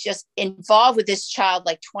mom was just involved with this child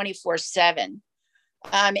like 24/7.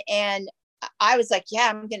 And I was like, yeah,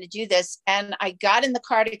 I'm going to do this. And I got in the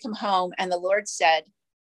car to come home, and the Lord said,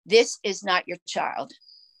 this is not your child.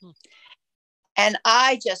 And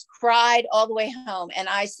I just cried all the way home. And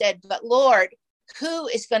I said, but Lord, who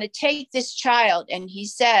is going to take this child? And he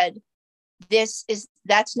said,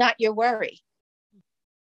 that's not your worry.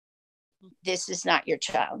 This is not your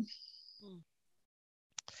child.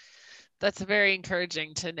 That's very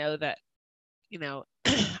encouraging to know that,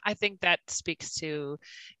 I think that speaks to,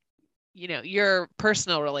 your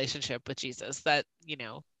personal relationship with Jesus, that,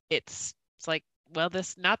 it's like, well,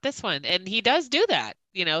 not this one. And he does do that.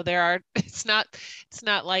 It's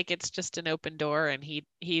not like it's just an open door, and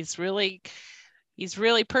he's really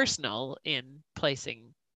personal in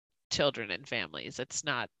placing children in families. It's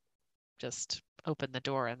not just open the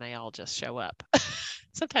door and they all just show up.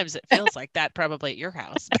 Sometimes it feels like that probably at your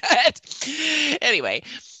house, but anyway,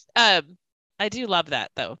 I do love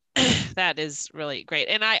that though. That is really great.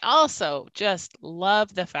 And I also just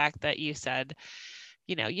love the fact that you said,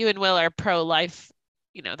 you and Will are pro-life,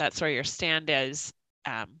 that's where your stand is.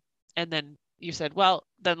 And then you said, well,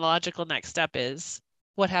 then the logical next step is,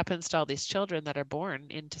 what happens to all these children that are born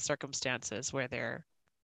into circumstances where their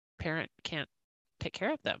parent can't take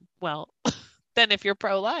care of them? Well, then if you're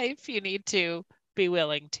pro-life, you need to be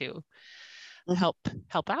willing to help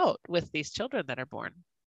out with these children that are born.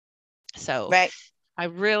 So right. I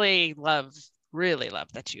really love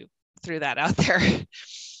that you threw that out there.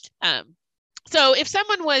 So if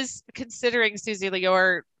someone was considering, Susie,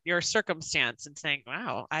 your circumstance and saying,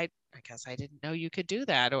 wow, I guess I didn't know you could do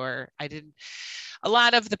that, or a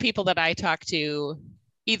lot of the people that I talk to,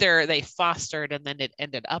 either they fostered and then it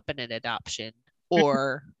ended up in an adoption,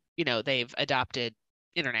 or, they've adopted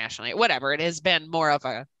internationally, whatever. It has been more of a,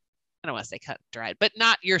 I don't want to say cut and dried, but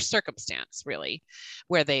not your circumstance really,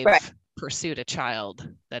 where they've pursued a child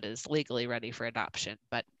that is legally ready for adoption,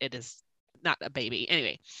 but it is not a baby.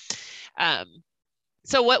 Anyway,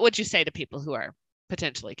 so what would you say to people who are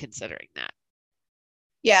potentially considering that?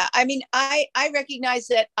 Yeah, I mean, I recognize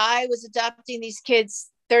that I was adopting these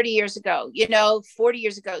kids 30 years ago, 40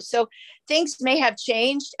 years ago. So things may have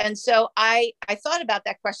changed. And so I thought about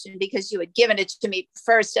that question because you had given it to me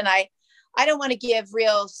first. And I don't want to give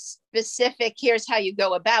real specific, here's how you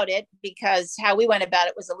go about it, because how we went about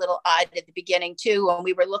it was a little odd at the beginning too, when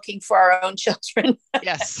we were looking for our own children.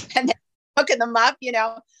 Yes. And then hooking them up,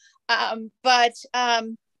 I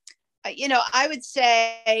would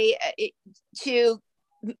say to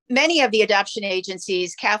many of the adoption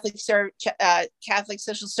agencies, Catholic Social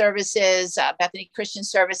Services, Bethany Christian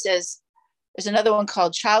Services, there's another one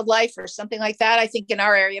called Child Life or something like that, I think, in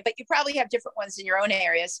our area, but you probably have different ones in your own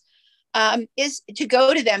areas, is to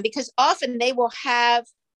go to them, because often they will have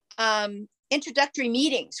introductory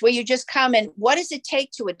meetings where you just come and, what does it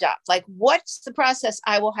take to adopt? Like, what's the process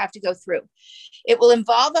I will have to go through? It will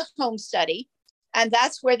involve a home study. And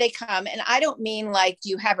that's where they come. And I don't mean like, do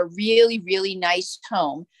you have a really, really nice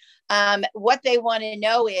home? What they want to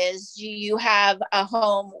know is, do you have a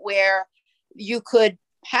home where you could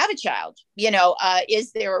have a child?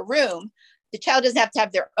 Is there a room? The child doesn't have to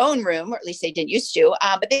have their own room, or at least they didn't used to,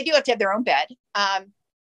 but they do have to have their own bed.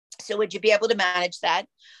 So would you be able to manage that?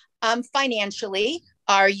 Financially,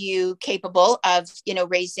 are you capable of,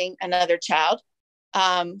 raising another child?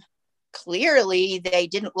 Clearly, they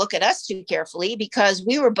didn't look at us too carefully, because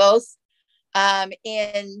we were both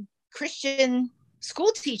in Christian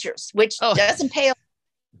school teachers, which doesn't pay.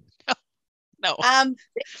 No.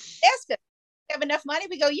 They asked us, have enough money?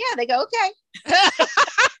 We go, yeah. They go, okay.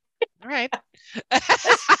 All right. They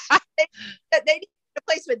need a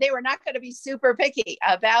place where they were not going to be super picky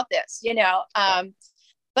about this,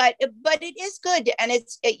 But it is good, and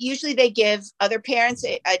usually they give other parents,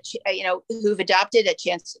 who've adopted, a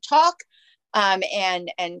chance to talk, and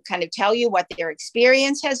kind of tell you what their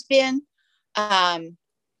experience has been,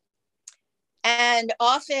 and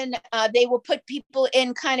often they will put people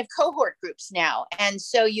in kind of cohort groups now, and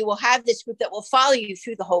so you will have this group that will follow you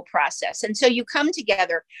through the whole process, and so you come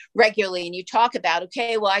together regularly and you talk about,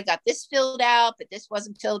 okay, well, I got this filled out, but this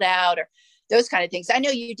wasn't filled out, or those kind of things. I know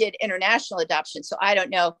you did international adoption, so I don't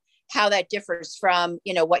know how that differs from,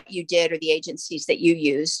 what you did or the agencies that you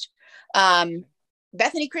used.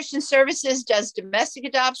 Bethany Christian Services does domestic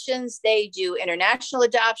adoptions. They do international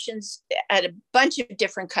adoptions at a bunch of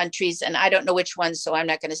different countries, and I don't know which ones, so I'm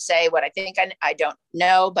not going to say what I think. I don't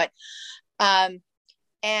know, but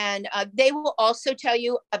they will also tell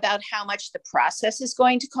you about how much the process is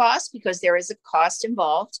going to cost, because there is a cost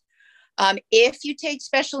involved. If you take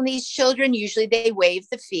special needs children, usually they waive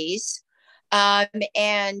the fees. Then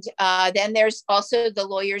there's also the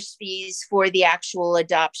lawyer's fees for the actual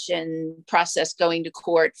adoption process, going to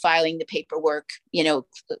court, filing the paperwork,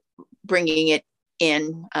 bringing it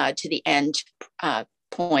in to the end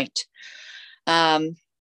point.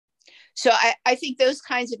 So I think those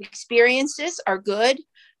kinds of experiences are good,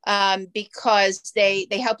 because they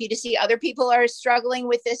help you to see other people are struggling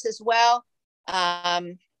with this as well. Our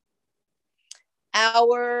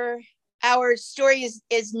story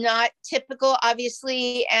is not typical,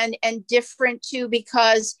 obviously, and different too,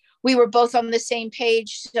 because we were both on the same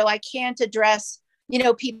page. So I can't address,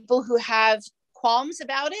 people who have qualms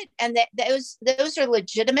about it, and those are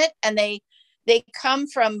legitimate, and they come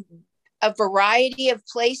from a variety of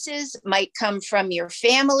places. Might come from your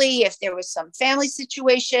family, if there was some family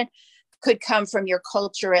situation, could come from your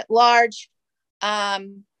culture at large.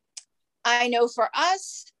 I know for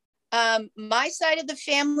us, my side of the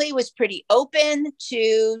family was pretty open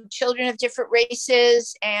to children of different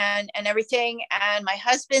races and everything. And my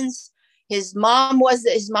husband's, his mom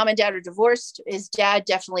and dad are divorced. His dad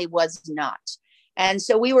definitely was not. And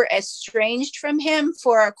so we were estranged from him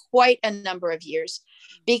for quite a number of years,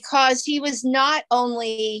 because he was not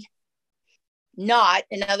only not,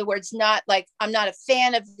 in other words, not like, I'm not a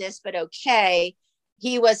fan of this, but okay.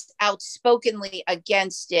 He was outspokenly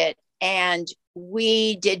against it. And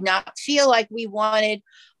we did not feel like we wanted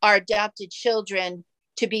our adopted children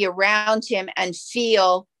to be around him and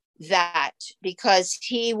feel that, because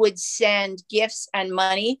he would send gifts and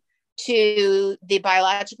money to the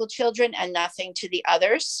biological children and nothing to the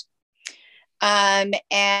others. And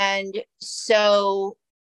so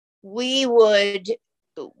we would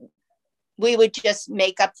just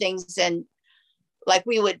make up things, and like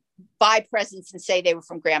we would buy presents and say they were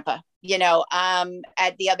from grandpa,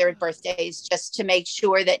 at the other birthdays, just to make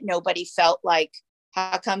sure that nobody felt like,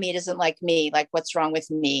 how come he doesn't like me? Like, what's wrong with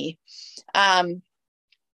me?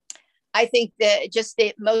 I think that just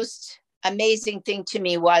the most amazing thing to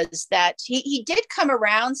me was that he did come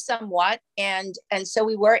around somewhat. And so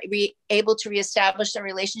we were able to reestablish a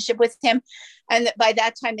relationship with him. And by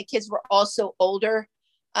that time, the kids were also older.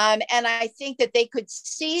 And I think that they could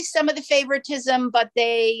see some of the favoritism, but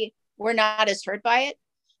they were not as hurt by it.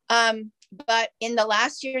 But in the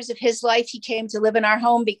last years of his life, he came to live in our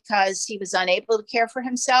home because he was unable to care for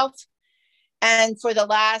himself. And for the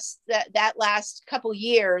last couple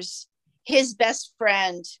years, his best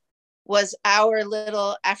friend was our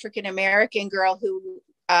little African-American girl who,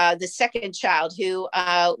 the second child, who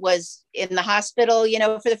was in the hospital,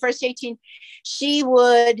 for the first 18. She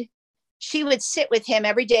would sit with him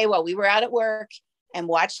every day while we were out at work and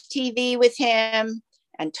watch TV with him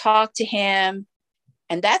and talk to him.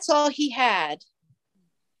 And that's all he had.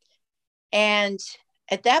 And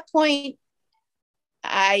at that point,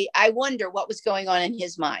 I wonder what was going on in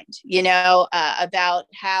his mind, about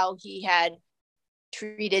how he had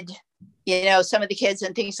treated, some of the kids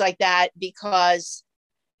and things like that, because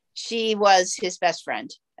she was his best friend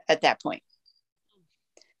at that point.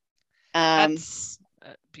 That's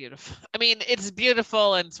beautiful. I mean, it's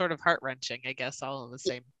beautiful and sort of heart-wrenching, I guess, all in the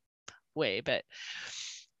same way. But,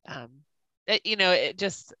 it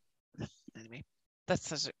just, anyway, that's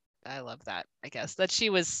such a, I love that, I guess, that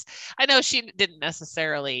I know she didn't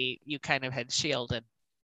necessarily, you kind of had shielded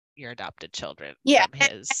your adopted children from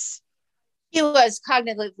his. He was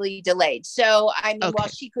cognitively delayed. So, I mean, while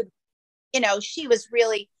she could, she was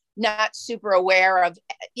really not super aware of,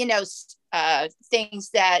 things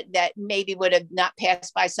that maybe would have not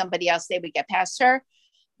passed by somebody else, they would get past her.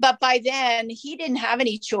 But by then he didn't have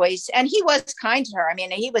any choice, and he was kind to her. I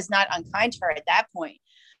mean, he was not unkind to her at that point,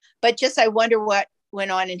 but just, I wonder what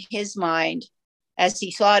went on in his mind as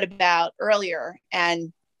he thought about earlier,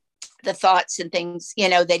 and the thoughts and things,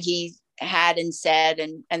 that he had and said,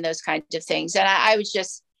 and those kinds of things. And I was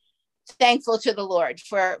just thankful to the Lord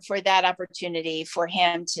for that opportunity for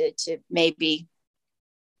him to maybe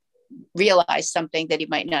realize something that he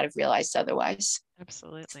might not have realized otherwise.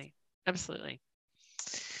 Absolutely.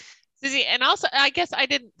 Susie, and also, I guess I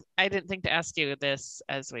didn't think to ask you this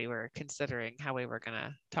as we were considering how we were going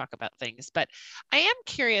to talk about things, but I am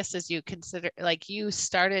curious, as you consider, like, you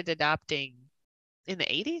started adopting in the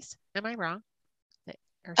 80s. Am I wrong?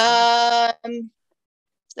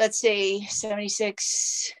 Let's see,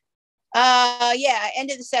 76.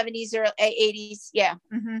 End of the 70s or 80s. Yeah.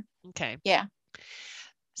 Mm-hmm. Okay. Yeah.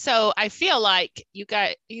 So I feel like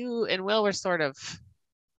you and Will were sort of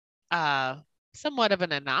somewhat of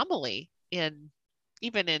an anomaly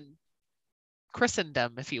even in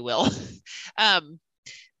Christendom, if you will. I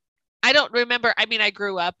don't remember. I mean, I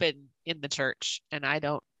grew up in the church, and I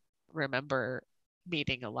don't remember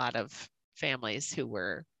meeting a lot of families who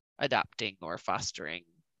were adopting or fostering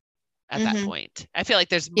at that point. I feel like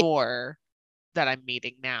there's more that I'm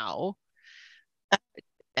meeting now.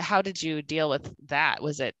 How did you deal with that?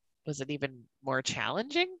 Was it even more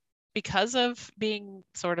challenging because of being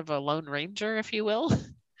sort of a lone ranger, if you will?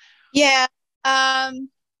 Yeah.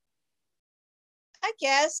 I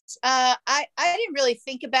guess I didn't really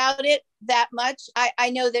think about it that much.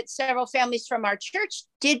 I know that several families from our church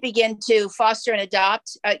did begin to foster and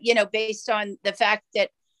adopt, based on the fact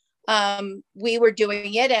that we were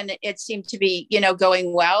doing it and it seemed to be,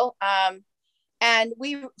 going well. And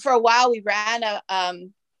for a while, we ran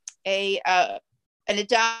an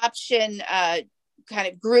adoption kind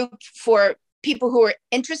of group for people who are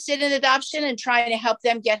interested in adoption and trying to help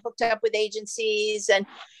them get hooked up with agencies and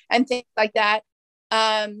things like that,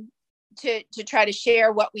 to try to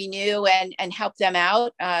share what we knew and help them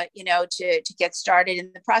out, to get started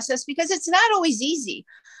in the process, because it's not always easy.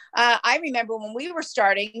 I remember when we were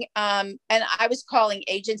starting, and I was calling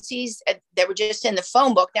agencies that were just in the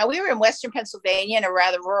phone book. Now, we were in Western Pennsylvania in a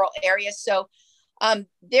rather rural area, so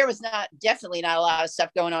there was definitely not a lot of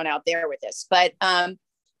stuff going on out there with this. But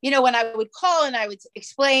when I would call and I would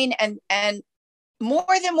explain, and more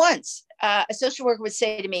than once, a social worker would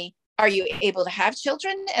say to me, "Are you able to have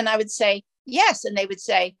children?" And I would say, "Yes." And they would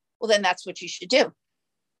say, "Well, then that's what you should do."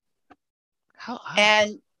 How odd.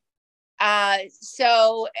 And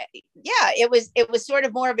so yeah, it was sort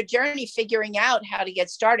of more of a journey figuring out how to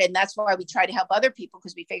get started. And that's why we try to help other people,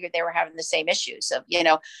 because we figured they were having the same issues of,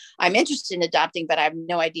 I'm interested in adopting, but I have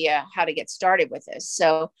no idea how to get started with this.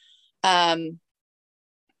 So yeah.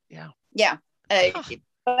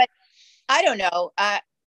 But I don't know.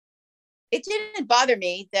 It didn't bother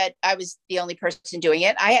me that I was the only person doing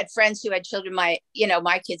it. I had friends who had children my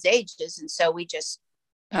kids' ages, and so we just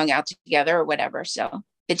hung out together or whatever. So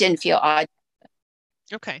it didn't feel odd.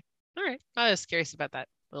 Okay. All right. I was curious about that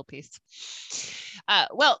little piece.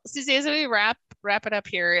 Well, Susie, as we wrap it up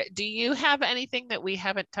here, do you have anything that we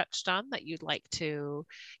haven't touched on that you'd like to,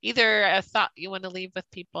 either a thought you want to leave with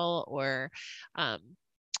people, or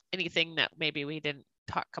anything that maybe we didn't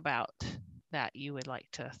talk about that you would like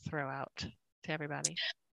to throw out to everybody?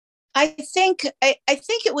 I think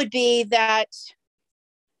it would be that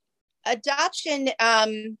adoption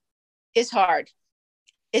is hard.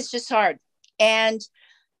 It's just hard. And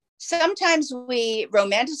sometimes we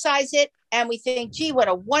romanticize it and we think, gee, what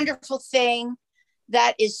a wonderful thing.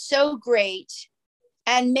 That is so great.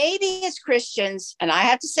 And maybe as Christians, and I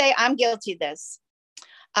have to say I'm guilty of this,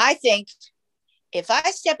 I think if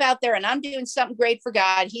I step out there and I'm doing something great for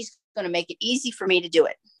God, he's going to make it easy for me to do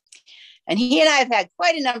it. And he and I have had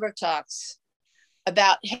quite a number of talks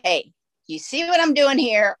about, hey, you see what I'm doing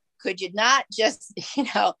here? Could you not just,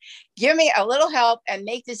 give me a little help and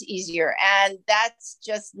make this easier? And that's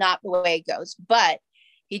just not the way it goes. But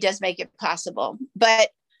he does make it possible. But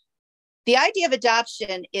the idea of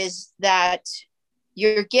adoption is that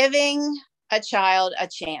you're giving a child a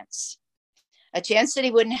chance that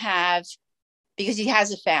he wouldn't have, because he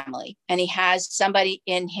has a family and he has somebody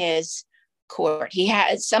in his court.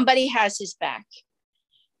 Somebody has his back.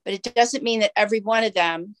 But it doesn't mean that every one of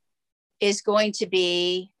them is going to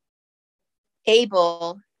be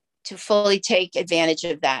able to fully take advantage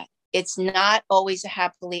of that. It's not always a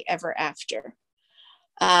happily ever after.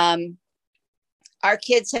 Our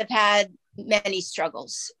kids have had many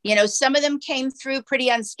struggles. Some of them came through pretty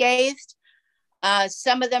unscathed.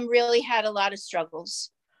 Some of them really had a lot of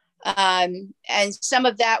struggles. And some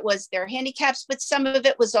of that was their handicaps, but some of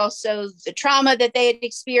it was also the trauma that they had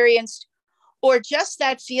experienced, or just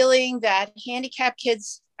that feeling that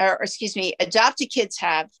adopted kids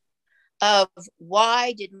have of,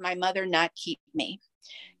 why did my mother not keep me?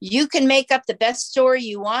 You can make up the best story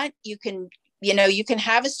you want. You can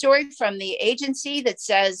have a story from the agency that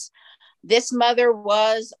says this mother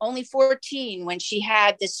was only 14 when she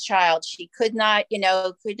had this child. She could not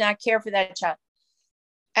care for that child.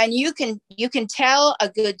 And you can tell a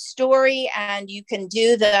good story, and you can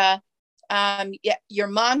do your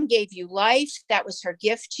mom gave you life. That was her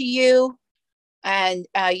gift to you. And,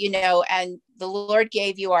 and the Lord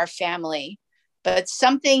gave you our family. But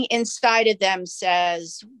something inside of them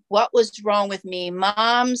says, what was wrong with me?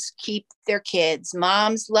 Moms keep their kids.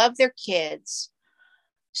 Moms love their kids.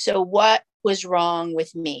 So what was wrong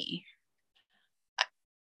with me?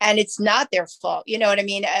 And it's not their fault. You know what I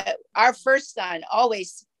mean? Our first son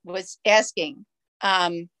always was asking,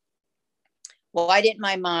 why didn't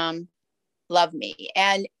my mom love me?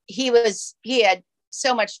 And he had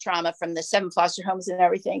so much trauma from the 7 foster homes and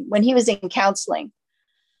everything. When he was in counseling,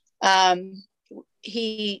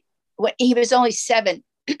 he was only 7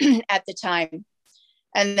 at the time.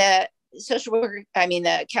 And the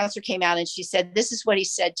counselor came out and she said, this is what he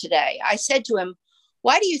said today. I said to him,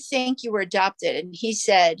 why do you think you were adopted? And he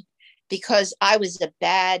said, because I was a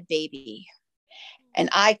bad baby and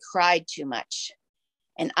I cried too much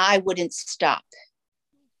and I wouldn't stop.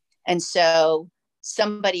 And so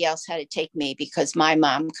somebody else had to take me because my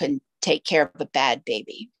mom couldn't take care of a bad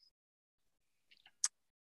baby.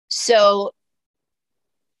 So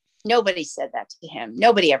nobody said that to him.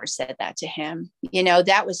 Nobody ever said that to him. You know,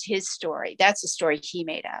 that was his story. That's a story he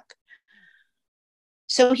made up.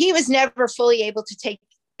 So he was never fully able to take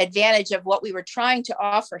advantage of what we were trying to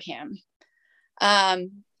offer him.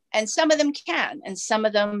 And some of them can, and some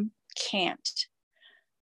of them can't.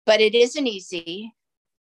 But it isn't easy,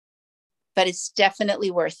 but it's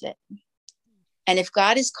definitely worth it. And if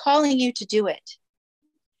God is calling you to do it,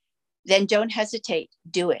 then don't hesitate,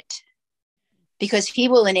 do it. Because he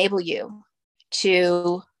will enable you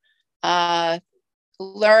to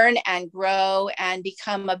learn and grow and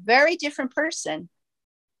become a very different person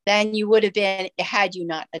than you would have been had you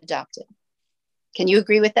not adopted. Can you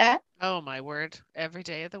agree with that? Oh, my word. Every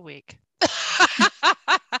day of the week.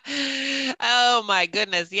 Oh, my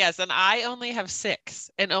goodness. Yes. And I only have 6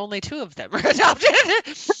 and only 2 of them are adopted.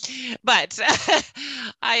 But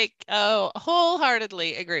I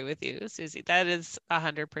wholeheartedly agree with you, Susie. That is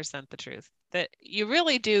 100% the truth. That you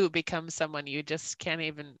really do become someone you just can't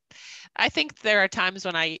even. I think there are times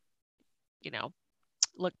when I,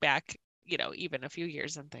 look back, even a few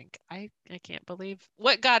years and think, I can't believe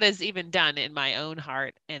what God has even done in my own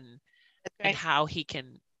heart and how he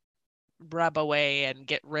can rub away and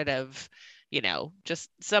get rid of, just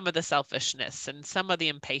some of the selfishness and some of the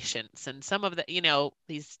impatience and some of the,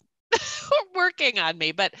 these working on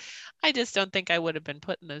me. But I just don't think I would have been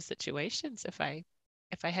put in those situations if I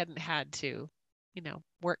hadn't had to,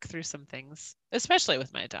 work through some things, especially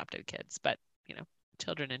with my adopted kids, but,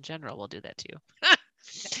 children in general will do that to you.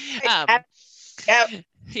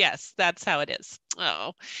 Yes, that's how it is.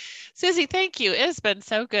 Oh, Susie, thank you. It has been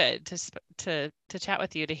so good to chat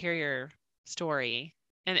with you, to hear your story.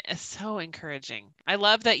 And it's so encouraging. I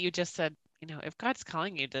love that you just said, if God's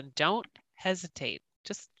calling you, then don't hesitate.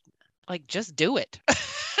 Just do it.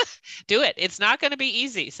 Do it. It's not going to be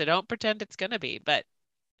easy. So don't pretend it's going to be, but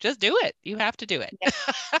just do it. You have to do it.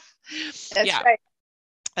 That's right.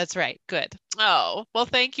 That's right. Good. Oh, well,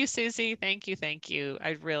 thank you, Susie. Thank you. Thank you.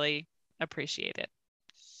 I really appreciate it.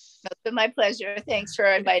 It's been my pleasure. Thanks for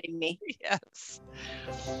inviting me. Yes.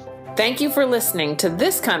 Thank you for listening to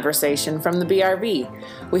this conversation from the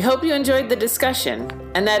BRV. We hope you enjoyed the discussion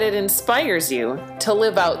and that it inspires you to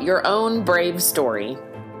live out your own brave story.